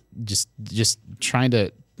 just trying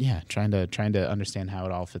to. Yeah, trying to understand how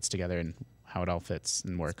it all fits together and how it all fits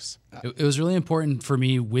and works. It was really important for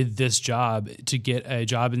me with this job to get a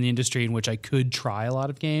job in the industry in which I could try a lot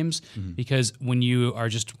of games, because when you are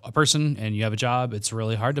just a person and you have a job, it's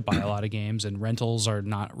really hard to buy a lot of games, and rentals are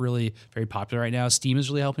not really very popular right now. Steam is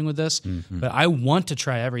really helping with this, but I want to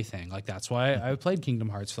try everything. Like, that's why I played Kingdom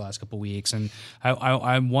Hearts for the last couple of weeks, and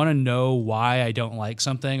I want to know why I don't like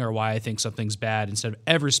something or why I think something's bad, instead of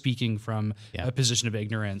ever speaking from a position of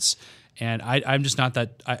ignorance. And I'm just not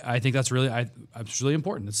that. I think that's really it's really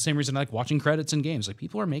important. It's the same reason I like watching credits in games. Like,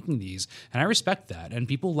 people are making these, and I respect that, and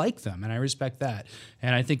people like them, and I respect that.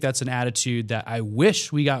 And I think that's an attitude that I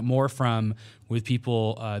wish we got more from, with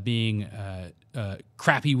people being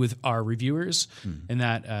crappy with our reviewers. And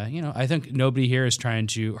that I think nobody here is trying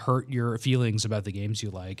to hurt your feelings about the games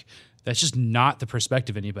you like. That's just not the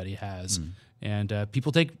perspective anybody has. And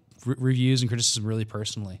people take reviews and criticism really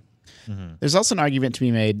personally. There's also an argument to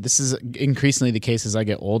be made. This is increasingly the case as I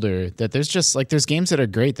get older, that there's just like, there's games that are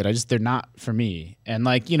great that they're not for me. And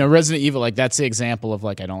like, Resident Evil, like, that's the example of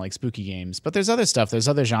like, I don't like spooky games, but there's other stuff. There's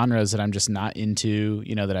other genres that I'm just not into,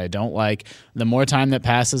 that I don't like. The more time that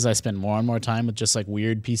passes, I spend more and more time with just like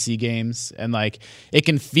weird PC games. And like, it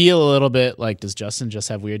can feel a little bit like, does Justin just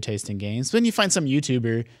have weird taste in games? But then you find some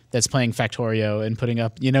YouTuber that's playing Factorio and putting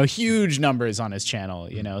up, huge numbers on his channel,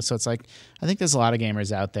 So it's like, I think there's a lot of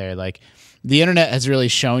gamers out there. Like, the internet has really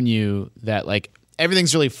shown you that like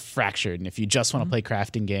everything's really fractured. And if you just want to play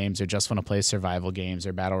crafting games, or just want to play survival games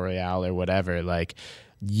or battle royale or whatever, like,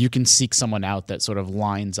 you can seek someone out that sort of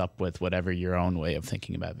lines up with whatever your own way of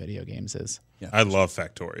thinking about video games is. Yeah. I love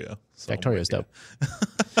Factorio. So Factorio's dope.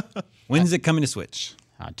 When's it coming to Switch?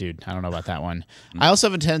 Oh, dude, I don't know about that one. I also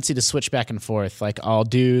have a tendency to switch back and forth. Like, I'll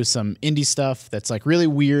do some indie stuff that's like really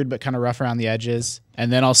weird but kind of rough around the edges,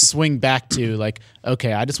 and then I'll swing back to like,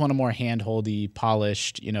 okay, I just want a more hand-holdy,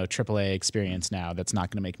 polished, AAA experience now that's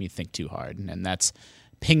not going to make me think too hard. And that's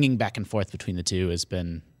pinging back and forth between the two has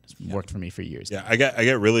worked for me for years. Yeah, I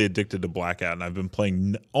get really addicted to Blackout, and I've been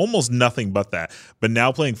playing almost nothing but that. But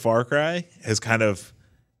now playing Far Cry has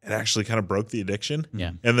actually kind of broke the addiction.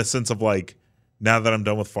 Yeah. In the sense of like, now that I'm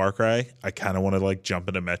done with Far Cry, I kind of want to like jump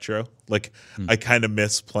into Metro. Like, I kind of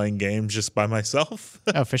miss playing games just by myself.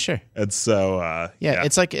 Oh, for sure. And so, yeah,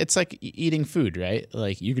 it's like eating food, right?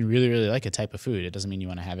 Like, you can really, really like a type of food. It doesn't mean you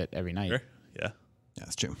want to have it every night. Sure. Yeah,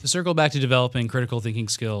 that's true. To circle back to developing critical thinking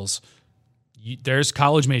skills, there's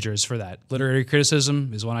college majors for that. Literary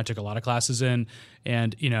criticism is one I took a lot of classes in,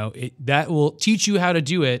 and that will teach you how to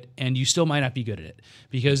do it, and you still might not be good at it,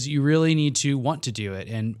 because you really need to want to do it.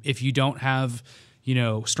 And if you don't have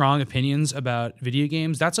strong opinions about video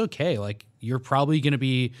games, that's okay. Like, you're probably going to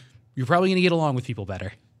get along with people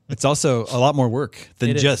better. It's also a lot more work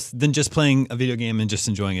than just playing a video game and just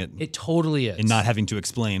enjoying it. It totally is. And not having to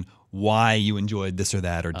explain why you enjoyed this or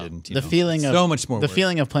that or didn't. The feeling of so much more. The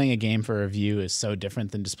feeling of playing a game for review is so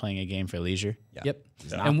different than just playing a game for leisure. Yeah. Yep.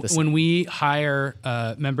 And when we hire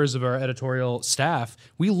members of our editorial staff,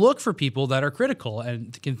 we look for people that are critical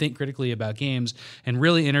and can think critically about games, and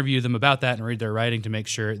really interview them about that and read their writing to make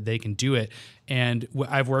sure they can do it. And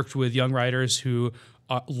I've worked with young writers who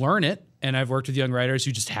learn it, and I've worked with young writers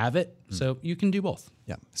who just have it. So you can do both.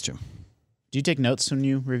 Yeah, it's true. Do you take notes when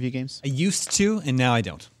you review games? I used to, and now I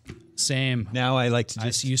don't. Same. Now I like to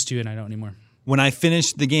just... I used to, and I don't anymore. When I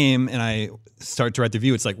finish the game and I start to write the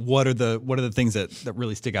review, it's like, what are the things that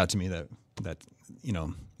really stick out to me that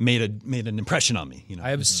made an impression on me.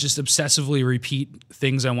 I just obsessively repeat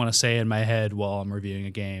things I want to say in my head while I'm reviewing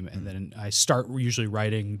a game, and then I start usually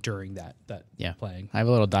writing during that playing. I have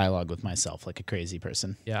a little dialogue with myself like a crazy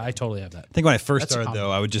person. Yeah, I totally have that. I think when I first That's a started,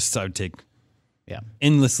 though, I would take Yeah.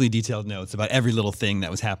 endlessly detailed notes about every little thing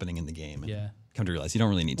that was happening in the game. And Yeah. come to realize you don't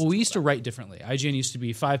really need to. Well, we do used to write differently. IGN used to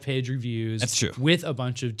be 5-page reviews. That's true. With a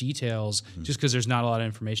bunch of details, just because there's not a lot of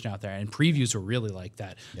information out there. And previews were really like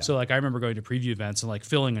that. So, like, I remember going to preview events and like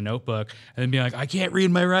filling a notebook and then being like, I can't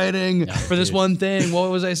read my writing for this one thing. What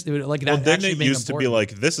was I doing? Like that. Well, then actually it made used to be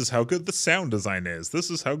important. like, this is how good the sound design is. This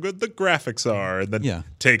is how good the graphics are, and then Yeah.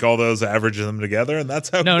 take all those, average them together, and that's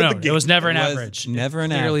how. No, good no, the game it was never an was average. never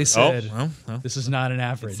an Clearly average. said, well. this is not an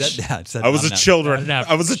average. It said I was not a an children. Not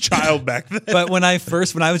an I was a child back then. But when I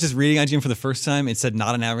was just reading IGN for the first time, it said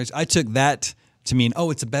not an average. I took that to mean,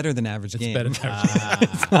 it's a better than average game. better than average.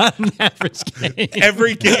 It's not an average game.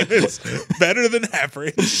 Every game is better than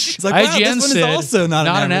average. It's like, wow, IGN this one is said, also not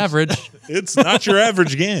an an average. average. It's not your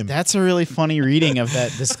average game. That's a really funny reading of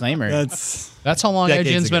that disclaimer. That's how long Decades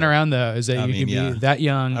IGN's been ago. around, though, is that I you mean, can yeah. be that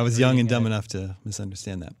young. I was young and dumb enough to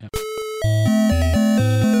misunderstand that.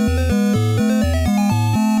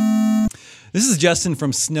 This is Justin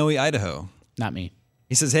from snowy Idaho. Not me.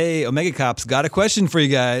 He says, hey, Omega Cops, got a question for you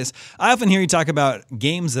guys. I often hear you talk about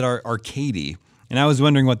games that are arcadey, and I was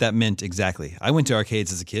wondering what that meant exactly. I went to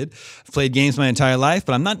arcades as a kid. I've played games my entire life,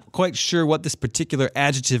 but I'm not quite sure what this particular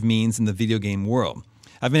adjective means in the video game world.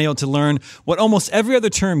 I've been able to learn what almost every other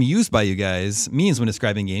term used by you guys means when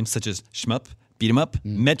describing games, such as shmup, beat 'em up,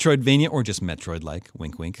 Metroidvania, or just Metroid-like,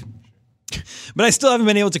 wink, wink. But I still haven't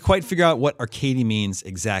been able to quite figure out what arcadey means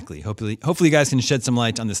exactly. Hopefully you guys can shed some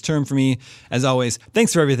light on this term for me. As always,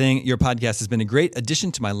 thanks for everything. Your podcast has been a great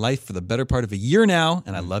addition to my life for the better part of a year now,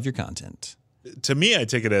 and I love your content. To me, I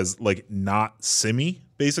take it as like not simmy,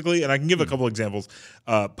 basically. And I can give a couple examples.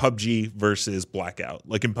 PUBG versus Blackout.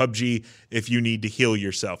 Like in PUBG, if you need to heal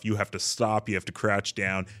yourself, you have to stop, you have to crouch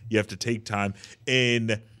down, you have to take time.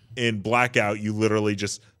 In Blackout, you literally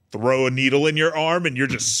just throw a needle in your arm and you're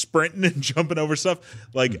just sprinting and jumping over stuff.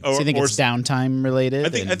 Like, So you think it's downtime related?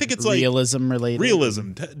 I think it's like realism related.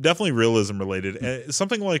 Realism, definitely realism related.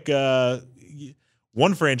 Something like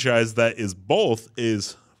one franchise that is both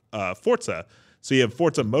is Forza. So you have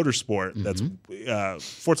Forza Motorsport. That's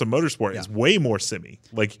Forza Motorsport is way more simmy.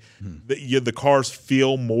 Like the cars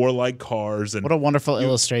feel more like cars. And What a wonderful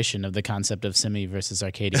illustration of the concept of simi versus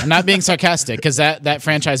arcade. I'm not being sarcastic because that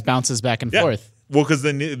franchise bounces back and forth. Well, because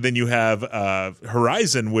then you have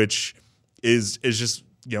Horizon, which is just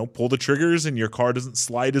pull the triggers and your car doesn't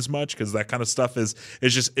slide as much because that kind of stuff is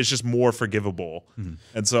just more forgivable.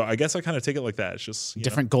 And so I guess I kind of take it like that. It's just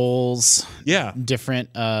Different goals,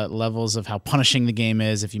 different levels of how punishing the game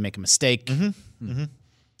is if you make a mistake.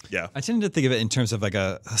 Yeah. I tend to think of it in terms of like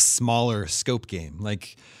a smaller scope game,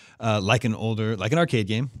 like an arcade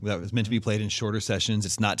game that was meant to be played in shorter sessions.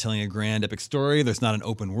 It's not telling a grand epic story. There's not an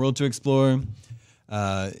open world to explore.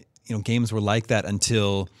 Games were like that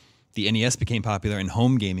until the NES became popular and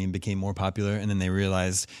home gaming became more popular. And then they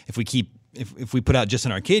realized if we put out just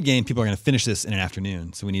an arcade game, people are going to finish this in an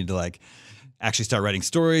afternoon. So we need to actually start writing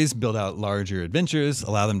stories, build out larger adventures,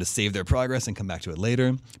 allow them to save their progress and come back to it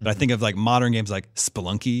later. But I think of modern games like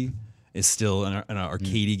Spelunky is still an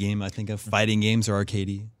arcadey game. I think of fighting games are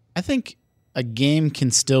arcadey. I think a game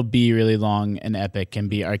can still be really long and epic and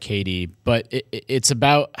be arcadey, but it's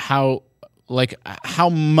about how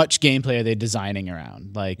much gameplay are they designing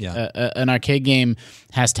around? An arcade game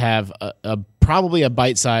has to have probably a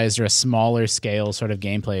bite-sized or a smaller scale sort of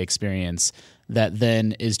gameplay experience that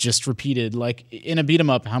then is just repeated. Like in a beat 'em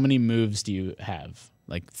up, how many moves do you have?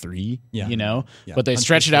 Like 3, Yeah. But they Punch,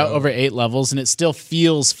 stretch kick, it out throw. over 8 levels, and it still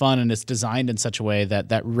feels fun, and it's designed in such a way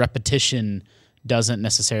that repetition doesn't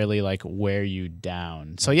necessarily wear you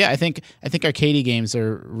down. So yeah, I think arcadey games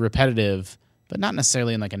are repetitive, but not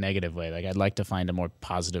necessarily in a negative way. I'd like to find a more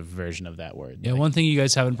positive version of that word. Yeah, one thing you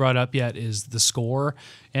guys haven't brought up yet is the score.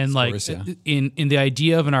 And Scores, yeah. in the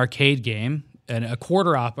idea of an arcade game, and a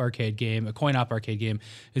quarter op arcade game, a coin op arcade game,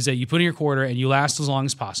 is that you put in your quarter and you last as long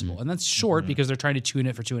as possible. And that's short because they're trying to tune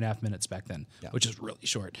it for 2.5 minutes back then, which is really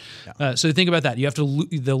short. So think about that. You have to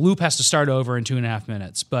the loop has to start over in 2.5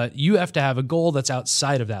 minutes, but you have to have a goal that's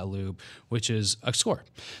outside of that loop, which is a score.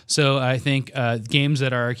 So I think games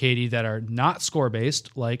that are arcadey that are not score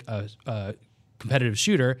based, like a competitive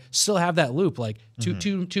shooter, still have that loop,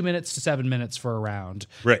 two minutes to 7 minutes for a round.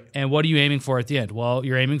 Right. And what are you aiming for at the end? Well,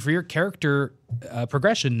 you're aiming for your character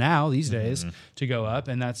progression now these days to go up,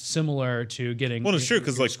 and that's similar to getting. Well, it's true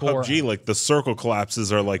because your score PUBG, up. the circle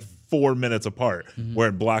collapses are 4 minutes apart. Where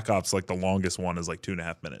in Black Ops, like the longest one is like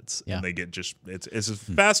 2.5 minutes, Yeah. and they get just it's a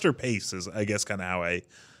faster pace. Is I guess kind of how I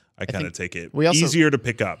kind of take it. we also- Easier to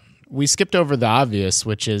pick up. We skipped over the obvious,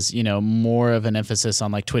 which is, more of an emphasis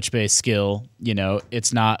on like Twitch-based skill.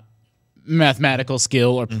 It's not mathematical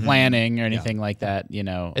skill or planning or anything like that.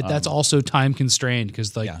 That's also time constrained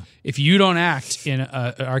because if you don't act in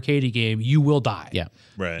an arcade game, you will die. Yeah.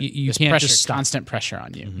 Right. You There's can't pressure, just stop. constant pressure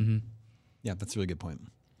on you. Yeah, that's a really good point.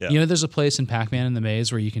 Yeah. There's a place in Pac-Man in the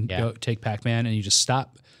maze where you can go take Pac-Man and you just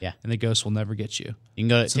stop. Yeah. And the ghost will never get you. You can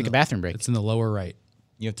go take a bathroom break. It's in the lower right.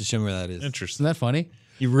 You have to show me where that is. Interesting. Isn't that funny?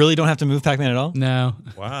 You really don't have to move Pac-Man at all? No.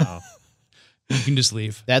 Wow. You can just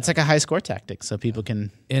leave. That's like a high score tactic, so people can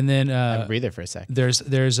And then have a breather for a sec. there's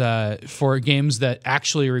for games that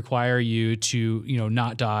actually require you to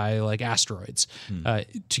not die, like Asteroids.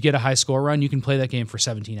 To get a high score run, you can play that game for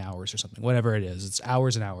 17 hours or something, whatever it is. It's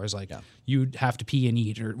hours and hours. Like you'd have to pee and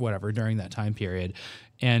eat or whatever during that time period.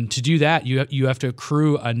 And to do that, you have to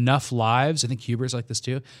accrue enough lives. I think Huber's like this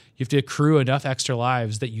too. You have to accrue enough extra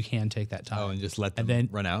lives that you can take that time. Oh, and just let them then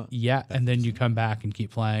run out? Yeah, and then you come back and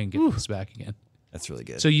keep playing, get this back again. That's really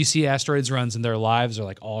good. So you see Asteroids runs and their lives are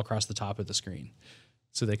like all across the top of the screen.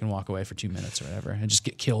 So they can walk away for 2 minutes or whatever and just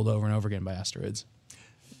get killed over and over again by asteroids.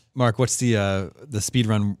 Mark, what's the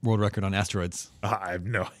speedrun world record on Asteroids? I have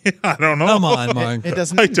no. I don't know. Come on, Mark. It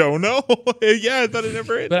doesn't. I don't know. Yeah, I thought it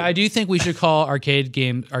never ended. But I do think we should call arcade,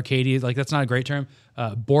 like that's not a great term.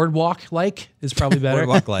 Boardwalk-like is probably better.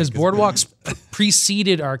 Boardwalk-like Because is boardwalks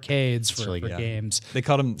preceded arcades for really good. games.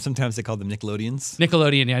 Sometimes they called them Nickelodeons.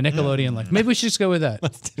 Nickelodeon-like. Maybe we should just go with that.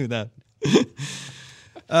 Let's do that.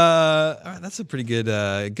 All right, that's a pretty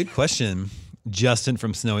good question. Justin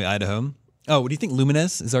from Snowy, Idaho. Oh, what do you think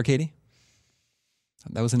Lumines is arcadey?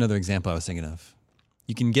 That was another example I was thinking of.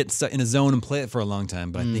 You can get stuck in a zone and play it for a long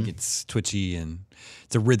time, but I think it's twitchy and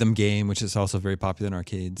it's a rhythm game, which is also very popular in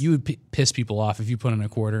arcades. You would piss people off if you put in a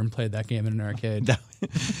quarter and played that game in an arcade.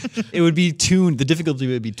 It would be tuned. The difficulty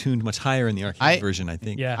would be tuned much higher in the arcade version, I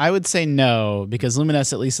think. Yeah. I would say no, because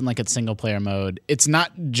Lumines, at least in like its single player mode, it's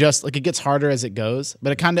not just like it gets harder as it goes,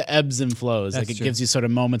 but it kind of ebbs and flows. That's like it true. gives you sort of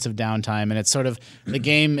moments of downtime, and it's sort of the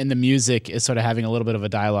game and the music is sort of having a little bit of a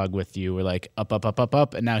dialogue with you. We're like up, up, up, up,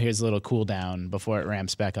 up, and now here's a little cooldown before it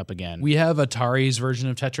ramps back up again. We have Atari's version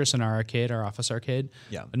of Tetris in our arcade, our office arcade.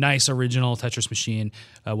 Yeah. A nice original Tetris machine.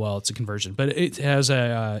 Well, it's a conversion, but it has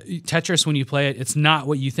a Tetris. When you play it, it's not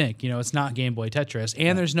what you think. It's not Game Boy Tetris,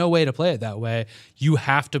 and there's no way to play it that way. You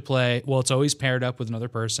have to play. Well, it's always paired up with another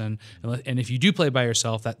person, and if you do play by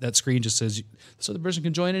yourself, that screen just says so the person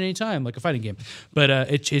can join at any time, like a fighting game. But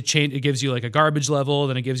it gives you like a garbage level,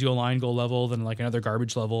 then it gives you a line goal level, then like another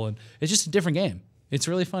garbage level, and it's just a different game. It's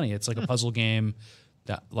really funny. It's like a puzzle game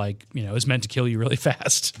that is meant to kill you really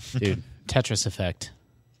fast. Dude, Tetris Effect.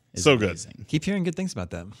 Is So good. amazing. Keep hearing good things about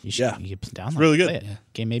that. You should Yeah. you should download really it, good. play it.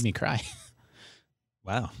 Game made me cry.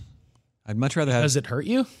 Wow. I'd much rather have. Does it hurt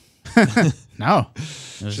you? No, it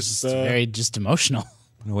was Just, just very just emotional.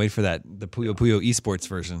 I'm gonna wait for the Puyo Puyo esports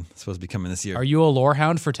version. It's supposed to be coming this year. Are you a lore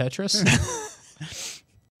hound for Tetris?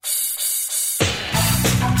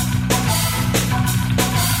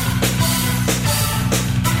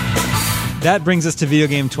 That brings us to video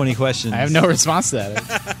game 20 questions. I have no response to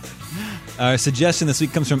that. Our suggestion this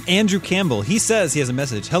week comes from Andrew Campbell. He says he has a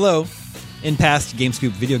message. Hello. In past GameScoop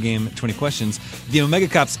video game 20 questions, the Omega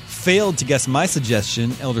Cops failed to guess my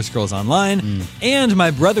suggestion, Elder Scrolls Online, and my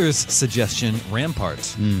brother's suggestion,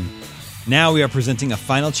 Rampart. Now we are presenting a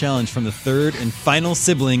final challenge from the third and final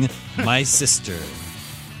sibling, my sister.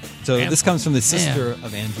 So this comes from the sister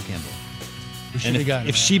of Andrew Campbell. And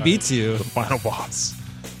if she beats you, The final boss.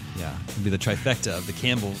 yeah, it'll be the trifecta of the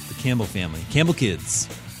Campbell family, Campbell kids.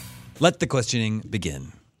 Let the questioning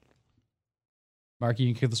begin. Mark,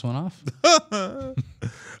 you can kick this one off.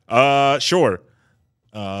 Sure.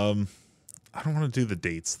 I don't want to do the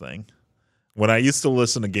dates thing. When I used to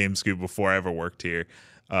listen to GameScoop before I ever worked here,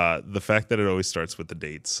 the fact that it always starts with the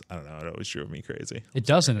dates, I don't know, it always drove me crazy. It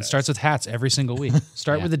doesn't. It starts with hats every single week.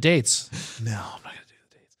 Start with the dates. No, I'm not gonna do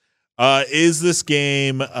the dates. Is this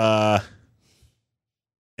game an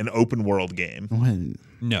open world game?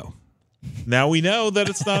 No. Now we know that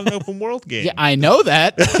it's not an open world game. Yeah, I know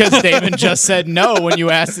that because Damon just said no when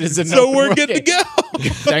you asked is it an So open we're world good to game. go.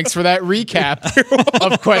 Thanks for that recap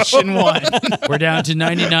of question one. We're down to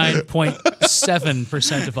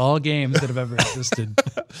 99.7% of all games that have ever existed.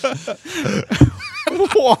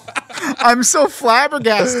 I'm so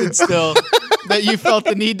flabbergasted still that you felt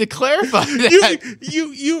the need to clarify that.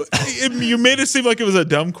 You made it seem like it was a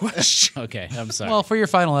dumb question. Okay, I'm sorry. Well, for your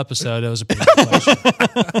final episode, it was a pretty good question.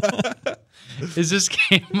 Is this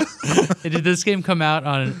game? Did this game come out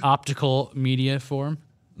on an optical media form?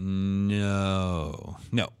 No.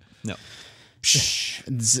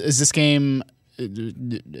 Is this game?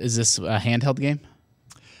 Is this a handheld game?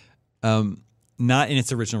 Not in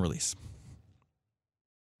its original release.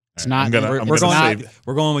 It's not. I'm gonna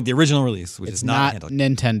We're going with the original release, which It's is not not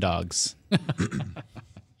handheld. Nintendogs.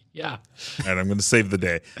 Yeah. And I'm going to save the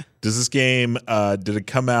day. Does this game, did it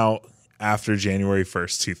come out after January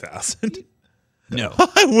 1st, 2000? No.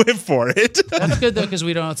 I went for it. That's good though because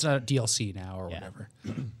we don't. It's not a DLC now or whatever.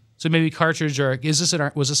 So maybe cartridge or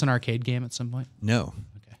was this an arcade game at some point? No.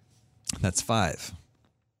 Okay. That's 5.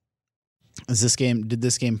 Did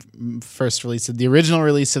this game first release? Did the original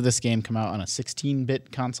release of this game come out on a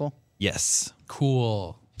 16-bit console? Yes.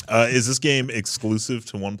 Cool. Is this game exclusive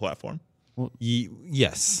to one platform?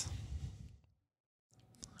 Yes.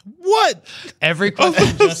 What? Every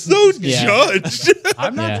question. I'm so Yeah. judged.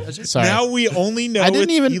 I'm not. Yeah. Just, Sorry. Now we only know I didn't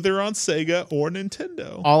it's even- either on Sega or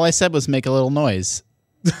Nintendo. All I said was make a little noise.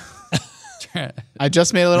 I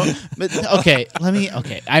just made a little. But okay,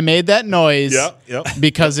 I made that noise. Yep.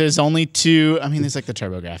 Because there's only two. I mean, there's like the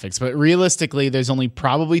TurboGrafx, but realistically, there's only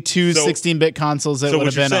probably two So- 16-bit consoles that So would what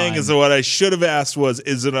have you're been saying on. is that what I should have asked was,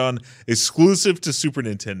 is it on exclusive to Super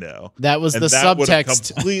Nintendo? That was And the that would have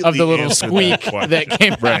subtext completely of the little answered squeak question. that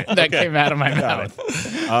came Right, out, that okay. came out of my Got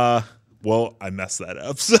mouth. it. Well, I messed that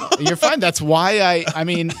up. So You're fine. That's why I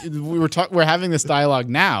mean, we're having this dialogue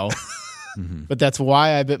now, but that's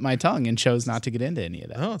why I bit my tongue and chose not to get into any of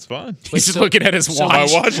that. oh, it's fine. He's just looking at his so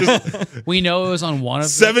watch. My watch is, we know it was on one of the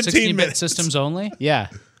 17 16-bit minutes. systems only. Yeah.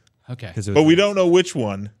 Okay. but we don't know which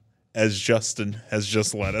one, as Justin has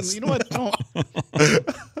just let us. You know what? Don't.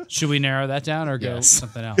 Should we narrow that down or go Yes. with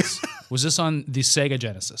something else? Was this on the Sega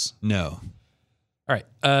Genesis? No. All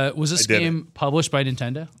right. Was this I did game published by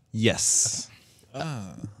Nintendo? Yes.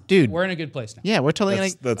 Dude. We're in a good place now. Yeah, we're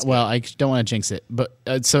totally That's well, I don't want to jinx it, but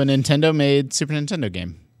so Nintendo made Super Nintendo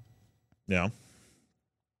game. Yeah.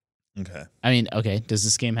 Okay. I mean, okay, does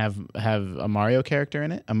this game have a Mario character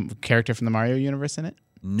in it? A character from the Mario universe in it?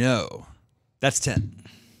 No. That's 10.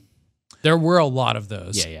 There were a lot of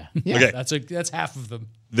those. Yeah. Okay. That's half of them.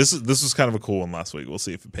 This was kind of a cool one last week. We'll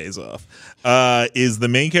see if it pays off. Is the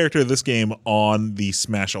main character of this game on the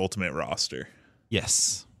Smash Ultimate roster?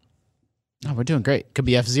 Yes. Oh, we're doing great. Could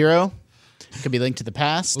be F-Zero. Could be Link to the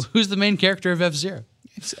Past. Who's the main character of F-Zero?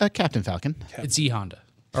 It's Captain Falcon. It's E Honda.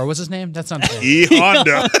 Or what's his name? That's not his name. E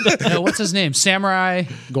Honda. No, what's his name? Samurai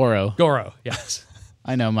Goro. Goro. Yes.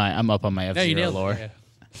 I know I'm up on my No, you F-Zero nailed lore. it.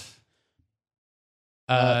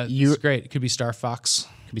 Yeah. You- It's great. It could be Star Fox.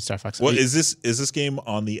 Could be Star Fox. What is this game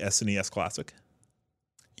on the SNES Classic?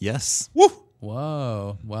 Yes. Woo!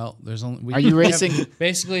 Whoa. Well, there's only. Are you we have racing-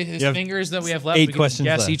 basically his have fingers that we have left. 8 we can questions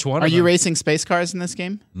guess left. each one. Are of you them. racing space cars in this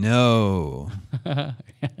game? No.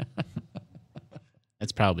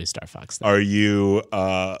 It's probably Star Fox. Though. Are you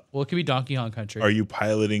Well, it could be Donkey Kong Country. are you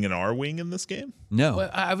piloting an R-wing in this game? No. Well,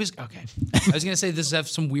 I was okay. I was gonna say this have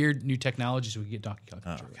some weird new technology, so we can get Donkey Kong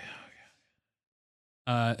Country.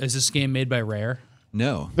 Is this game made by Rare?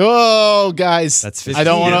 No. Oh, guys, That's I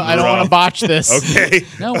don't want to. 15. I don't want to botch this. Okay.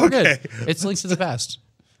 No, we're Okay. good. It's Links to the Past.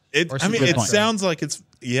 It, Or I mean, Super it Point. sounds like it's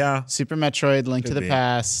yeah. Super Metroid, Link to Could the be.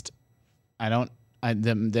 Past. I don't.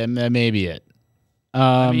 That may be it.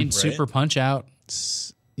 I mean, Super Punch Out.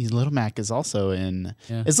 Little Mac is also in.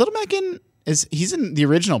 Yeah. Is Little Mac in? He's in the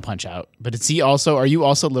original Punch Out? But is he also? Are you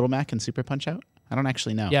also Little Mac in Super Punch Out? I don't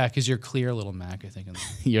actually know. Yeah, because you're clear, Little Mac. I think.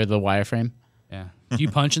 You're the wireframe. Yeah. Do you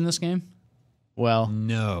punch in this game? Well,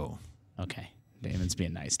 No. okay. Damon's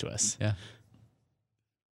being nice to us. Yeah.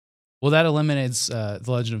 Well, that eliminates The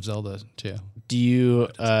Legend of Zelda too. Do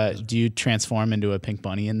you transform into a pink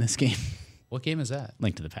bunny in this game? What game is that?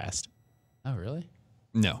 Link to the Past. Oh, really?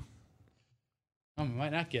 No. Oh, we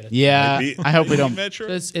might not get it. Yeah, Maybe- I hope we maybe don't.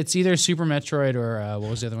 Metro? So it's either Super Metroid or what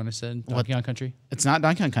was the other one I said? Donkey Kong Country. It's not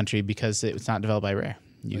Donkey Kong Country because it's not developed by Rare.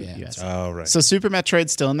 yeah. You asked. Oh right. So Super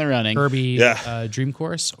Metroid's still in the running. Kirby Yeah. Dream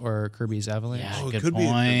Course or Kirby's Avalanche. Yeah, Oh, it good could be a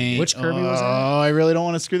Kirby. point. Which Kirby was that? Oh, I really don't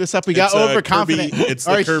want to screw this up. We got It's, overconfident. Kirby, it's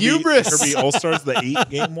Our the Kirby, hubris. Kirby All Stars, the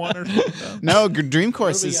 8-game one or something. No, Dream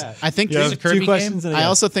Course we is. got? I think. There's a Kirby Two questions. game? And I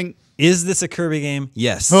also think. Is this a Kirby game?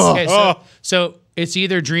 Yes. Oh. Okay, so it's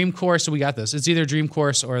either Dream Course. So we got this. It's either Dream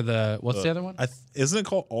Course or the what's the other one? Isn't it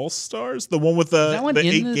called All Stars? The one with the that one 8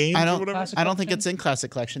 in the- games I or don't. whatever. Classic I don't think Collection? it's in Classic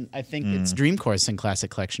Collection. I think it's Dream Course in Classic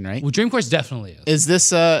Collection, right? Well, Dream Course definitely is.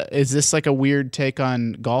 Is this like a weird take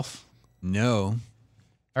on golf? No.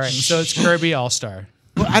 All right, so it's Kirby All Star.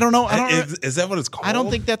 Well, I don't know. I don't. Is that what it's called? I don't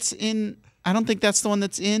think that's in. I don't think that's the one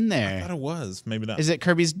that's in I there. thought it was. Maybe not. Is it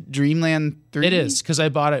Kirby's Dream Land 3? It is because I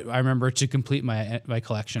bought it. I remember to complete my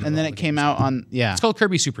collection. And then it came out on It's called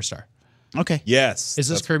Kirby Superstar. Okay. Yes. Is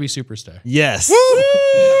this Kirby Superstar? Yes.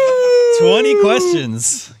 20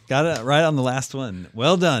 questions. Got it right on the last one.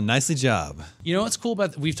 Well done. Nicely job. You know what's cool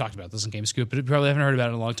about we've talked about this in Game Scoop, but you probably haven't heard about it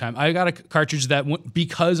in a long time. I got a cartridge that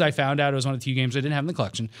because I found out it was one of the few games I didn't have in the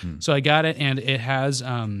collection, so I got it, and it has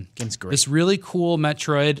Game's great. this really cool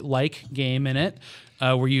Metroid-like game in it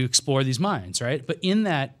where you explore these mines, right? But in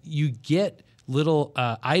that you get little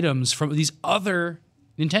items from these other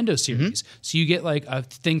Nintendo series. So you get like a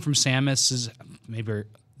thing from Samus's maybe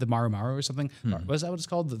the Maru or something. Was that what it's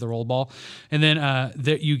called? The roll ball. And then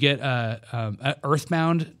you get an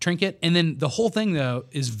Earthbound trinket. And then the whole thing, though,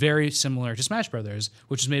 is very similar to Smash Brothers,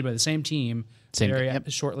 which was made by the same team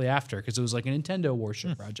shortly after because it was like a Nintendo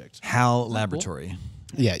Warship project. HAL Laboratory.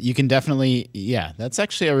 Yeah, you can definitely. Yeah, that's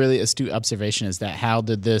actually a really astute observation. Is that HAL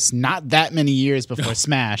did this not that many years before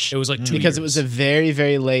Smash? It was like 2 because years. it was a very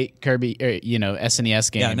very late Kirby,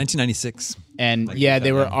 SNES game. Yeah, 1996. And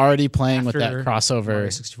they were already playing with that After crossover, Mario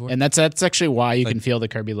 64. and that's actually why you can feel the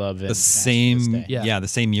Kirby love. In The Smash to this same, day. the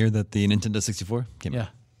same year that the Nintendo 64 came out.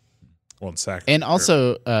 Well, And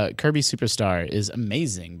also, Kirby Superstar is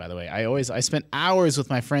amazing. By the way, I spent hours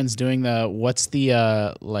with my friends doing the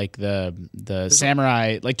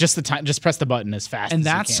samurai, like just the time, just press the button as fast. And as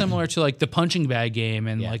that's you can. similar to like the punching bag game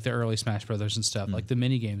and like the early Smash Brothers and stuff, like the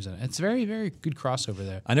mini games in it. It's very, very good crossover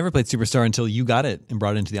there. I never played Superstar until you got it and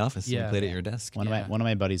brought it into the office Yeah. and played it at your desk. One of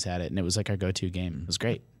my buddies had it, and it was like our go-to game. It was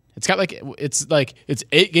great. It's got it's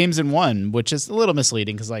 8 games in one, which is a little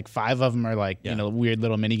misleading because like 5 of them are like weird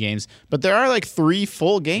little mini games, but there are like 3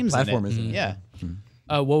 full games. Platformers in in it. it.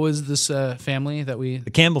 Yeah. What was this family that we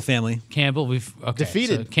The Campbell family. Campbell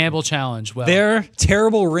Defeated. so Campbell challenge. Well, Their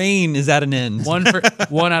terrible reign is at an end. 1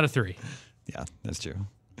 out of 3. Yeah, that's true.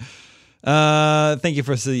 Thank you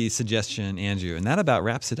for the suggestion, Andrew. And that about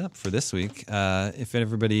wraps it up for this week.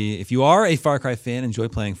 If you are a Far Cry fan, enjoy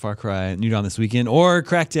playing Far Cry New Dawn this weekend, or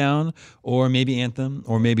Crackdown, or maybe Anthem,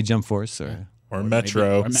 or maybe Jump Force, or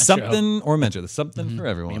Metro. something, or Metro. There's something for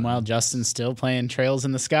everyone. Meanwhile, Justin's still playing Trails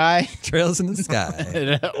in the Sky Trails in the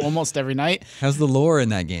Sky. almost every night. How's the lore in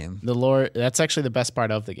that game? The lore, that's actually the best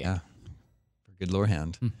part of the game. Yeah. Good lore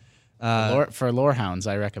hound. For lore hounds,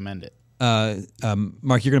 I recommend it.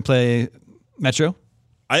 Mark, you're going to play Metro?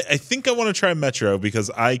 I think I want to try Metro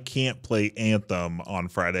because I can't play Anthem on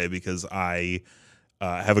Friday because I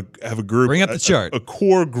have a group. Bring up the chart. A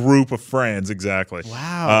core group of friends, exactly.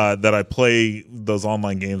 Wow. That I play those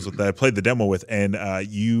online games with, that I played the demo with, and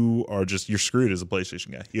you're screwed as a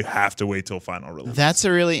PlayStation guy. You have to wait till final release. That's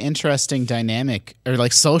a really interesting dynamic, or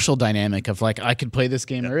like social dynamic of like I could play this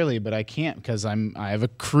game early, but I can't because I have a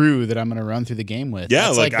crew that I'm going to run through the game with.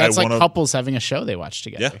 Yeah, that's like couples having a show they watch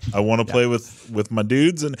together. Yeah, I want to play with my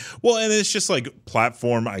dudes, and it's just like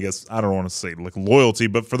platform. I guess I don't want to say like loyalty,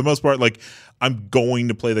 but for the most part, like I'm going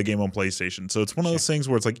to play the game on PlayStation. So it's one of those things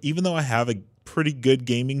where it's like, even though I have a pretty good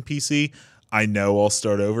gaming PC, I know I'll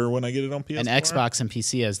start over when I get it on PS4. And Xbox and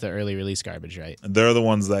PC has the early release garbage, right? And they're the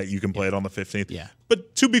ones that you can play it on the 15th. Yeah.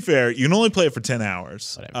 But to be fair, you can only play it for 10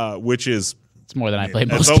 hours, which is It's more than I play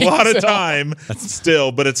most it's a games, lot of so. time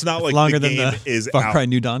still, but it's not like Longer the than game the is Far out. Cry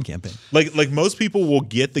New Dawn campaign. Like most people will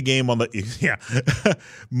get the game on the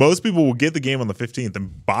most people will get the game on the 15th,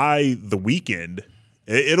 and by the weekend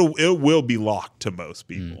it will be locked to most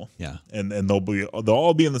people. Yeah. And they'll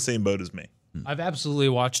all be in the same boat as me. I've absolutely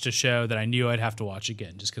watched a show that I knew I'd have to watch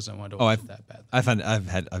again just because I wanted to watch it that bad.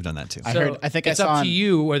 I've done that too. I think it's up to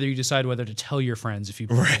you whether you decide whether to tell your friends if you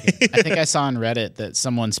play the game. I think I saw on Reddit that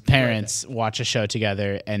someone's parents watch a show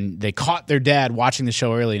together and they caught their dad watching the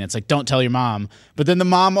show early, and it's like, don't tell your mom. But then the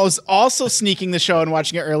mom was also sneaking the show and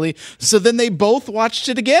watching it early, so then they both watched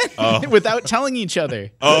it again without telling each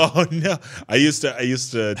other. Oh no! I used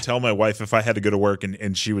to tell my wife if I had to go to work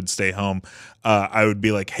and she would stay home, I would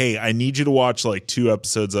be like, "Hey, I need you to watch like 2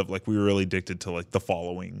 episodes of like We Were Really Addicted to like The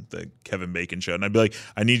Following, the Kevin Bacon show," and I'd be like,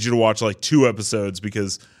 "I need you to watch like 2 episodes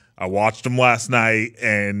because I watched them last night,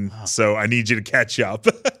 and so I need you to catch up."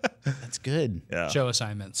 That's good. Yeah. Show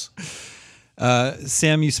assignments.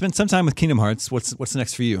 Sam, you spent some time with Kingdom Hearts. What's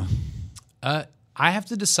next for you? I have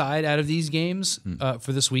to decide out of these games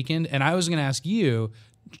for this weekend, and I was going to ask you,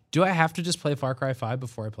 do I have to just play Far Cry 5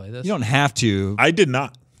 before I play this? You don't have to, I did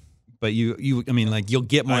not. but you I mean, like, you'll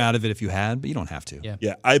get more out of it if you had, but you don't have to. Yeah.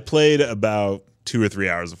 Yeah, I played about 2 or 3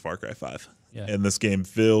 hours of Far Cry 5, and this game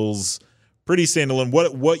feels pretty standalone.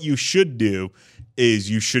 What you should do is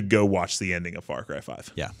you should go watch the ending of Far Cry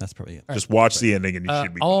 5. Yeah, that's probably it. Just watch the ending, and you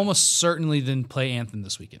should be. I'll almost certainly then play Anthem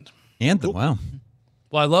this weekend. Anthem, wow.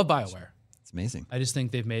 Well, I love BioWare. It's amazing. I just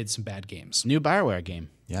think they've made some bad games. New BioWare game.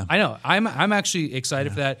 Yeah. I know. I'm actually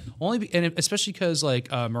excited for that. And especially because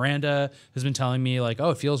like Miranda has been telling me like, oh,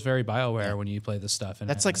 it feels very BioWare when you play this stuff. And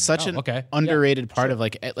That's I'm like such an okay. underrated part of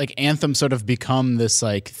like Anthem sort of become this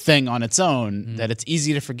like thing on its own that it's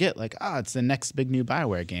easy to forget. Like, it's the next big new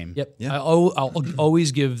BioWare game. Yep. Yeah. I'll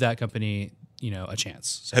always give that company, a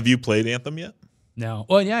chance. So, Have you played Anthem yet? no.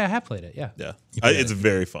 Well, yeah, I have played it. Yeah. Yeah. It's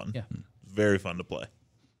very fun. Yeah. Very fun to play.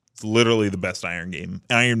 It's literally the best Iron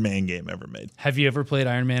Man game ever made. Have you ever played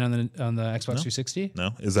Iron Man on the Xbox 360?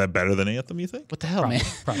 No? Is that better than Anthem, you think? What the hell, man?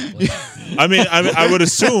 Probably. I mean, I would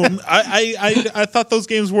assume. I thought those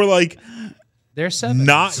games were like They're 7.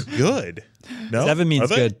 not good. No? 7 means Are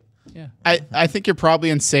they? good. Yeah. I think you're probably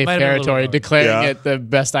in safe Might have been a little territory lower. declaring Yeah. it the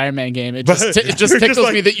best Iron Man game. It But just you're just tickles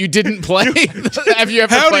like- me that you didn't play. Have you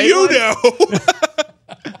ever How do played you one? know?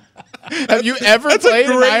 Have you ever That's a played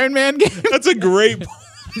an great- Iron Man game? That's a great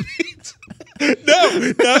point. No,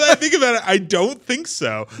 now that I think about it, I don't think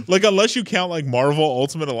so. Like, unless you count like Marvel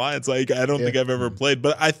Ultimate Alliance, like I don't think I've ever played.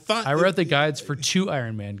 But I thought I wrote the guides for 2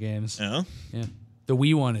 Iron Man games. Yeah. Yeah. The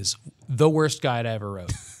Wii one is the worst guide I ever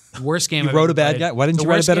wrote. Worst game. I've wrote ever a bad played. guide? Why didn't The you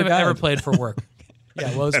write a worst better game I've ever guide? played for work. Yeah,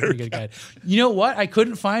 well, it was a pretty good guide. You know what? I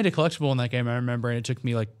couldn't find a collectible in that game. I remember, and it took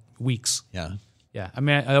me like weeks. Yeah. Yeah, I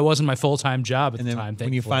mean, that wasn't my full time job at And the then time.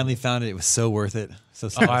 when you thankfully. finally found it, it was so worth it. So Oh,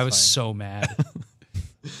 satisfying. I was so mad.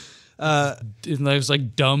 And there was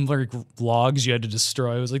like dumb like logs you had to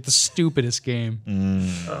destroy. It was like the stupidest game.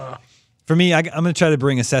 For me, I'm going to try to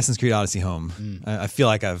bring Assassin's Creed Odyssey home. I feel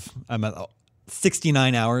like I'm at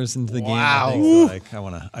 69 hours into the Wow. game. I think.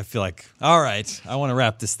 So I feel like, all right, I want to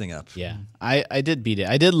wrap this thing up. Yeah, I did beat it.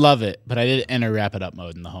 I did love it, but I did enter wrap it up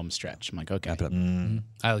mode in the home stretch. I'm like, okay. Wrap it up.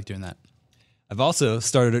 I like doing that. I've also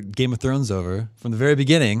started Game of Thrones over from the very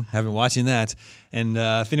beginning. I've been watching that. And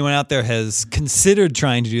if anyone out there has considered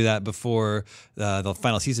trying to do that before the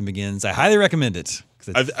final season begins, I highly recommend it.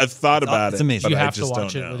 'Cause I've thought about it's it. amazing. But You I have to just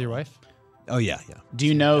watch don't it know. with your wife. Oh, yeah. Do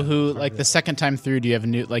you know who, like, the second time through, do you have a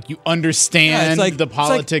new, like, you understand the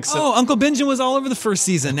politics It's like, of... Uncle Benjamin was all over the first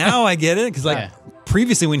season. Now I get it. Because, Yeah.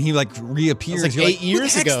 previously when he, reappears, It was like you're 8 like, years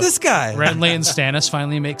who the heck's ago. this guy? Renly and Stannis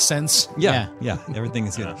finally makes sense. Yeah. Everything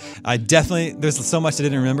is good. I definitely, there's so much I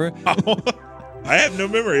didn't remember. I have no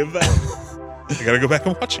memory of that. I gotta go back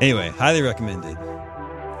and watch it. Anyway, highly recommended.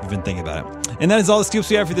 You've been thinking about it. And that is all the scoops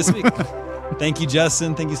we have for this week. Thank you,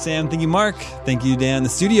 Justin. Thank you, Sam. Thank you, Mark. Thank you, Dan. The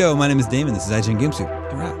studio. My name is Damon. This is IGN Game Soup.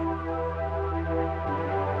 We're out.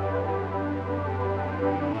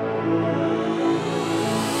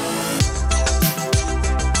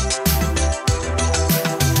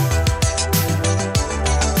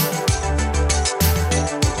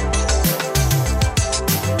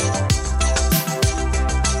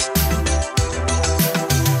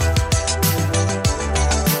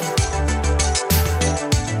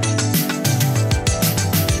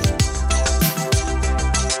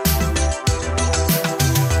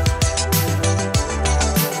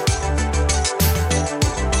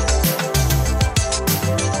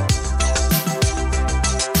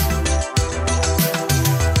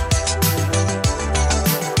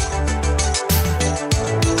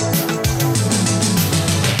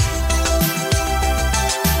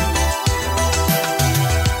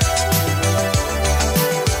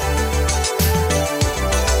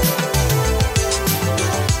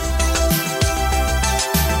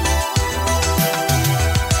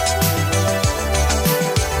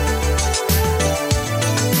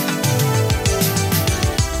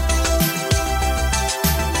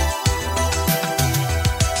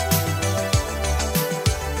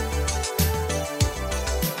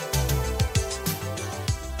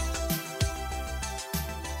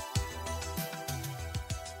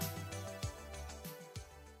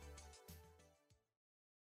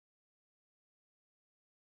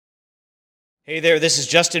 Hey there, this is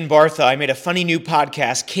Justin Bartha. I made a funny new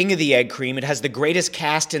podcast, King of the Egg Cream. It has the greatest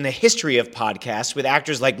cast in the history of podcasts with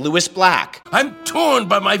actors like Louis Black, I'm torn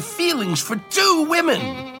by my feelings for two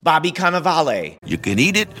women. Bobby Cannavale, You can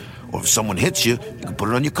eat it, or if someone hits you, you can put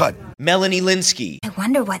it on your cut. Melanie Linsky, I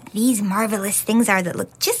wonder what these marvelous things are that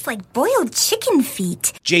look just like boiled chicken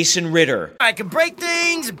feet. Jason Ritter, I can break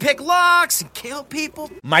things and pick locks and kill people.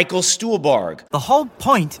 Michael Stuhlbarg, The whole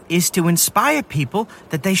point is to inspire people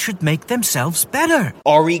that they should make themselves better.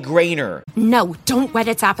 Ari Grainer, No, don't whet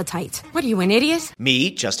its appetite. What are you, an idiot? me,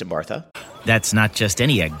 Justin Bartha, That's not just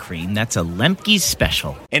any egg cream, that's a Lemke's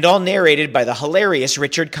special. and all narrated by the hilarious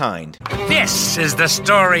Richard Kind. This is the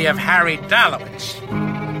story of Harry Dalowitz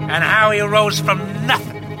and how he rose from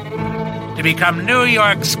nothing to become New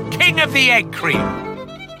York's King of the Egg Cream.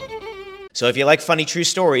 So if you like funny true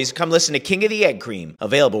stories, come listen to King of the Egg Cream,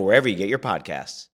 available wherever you get your podcasts.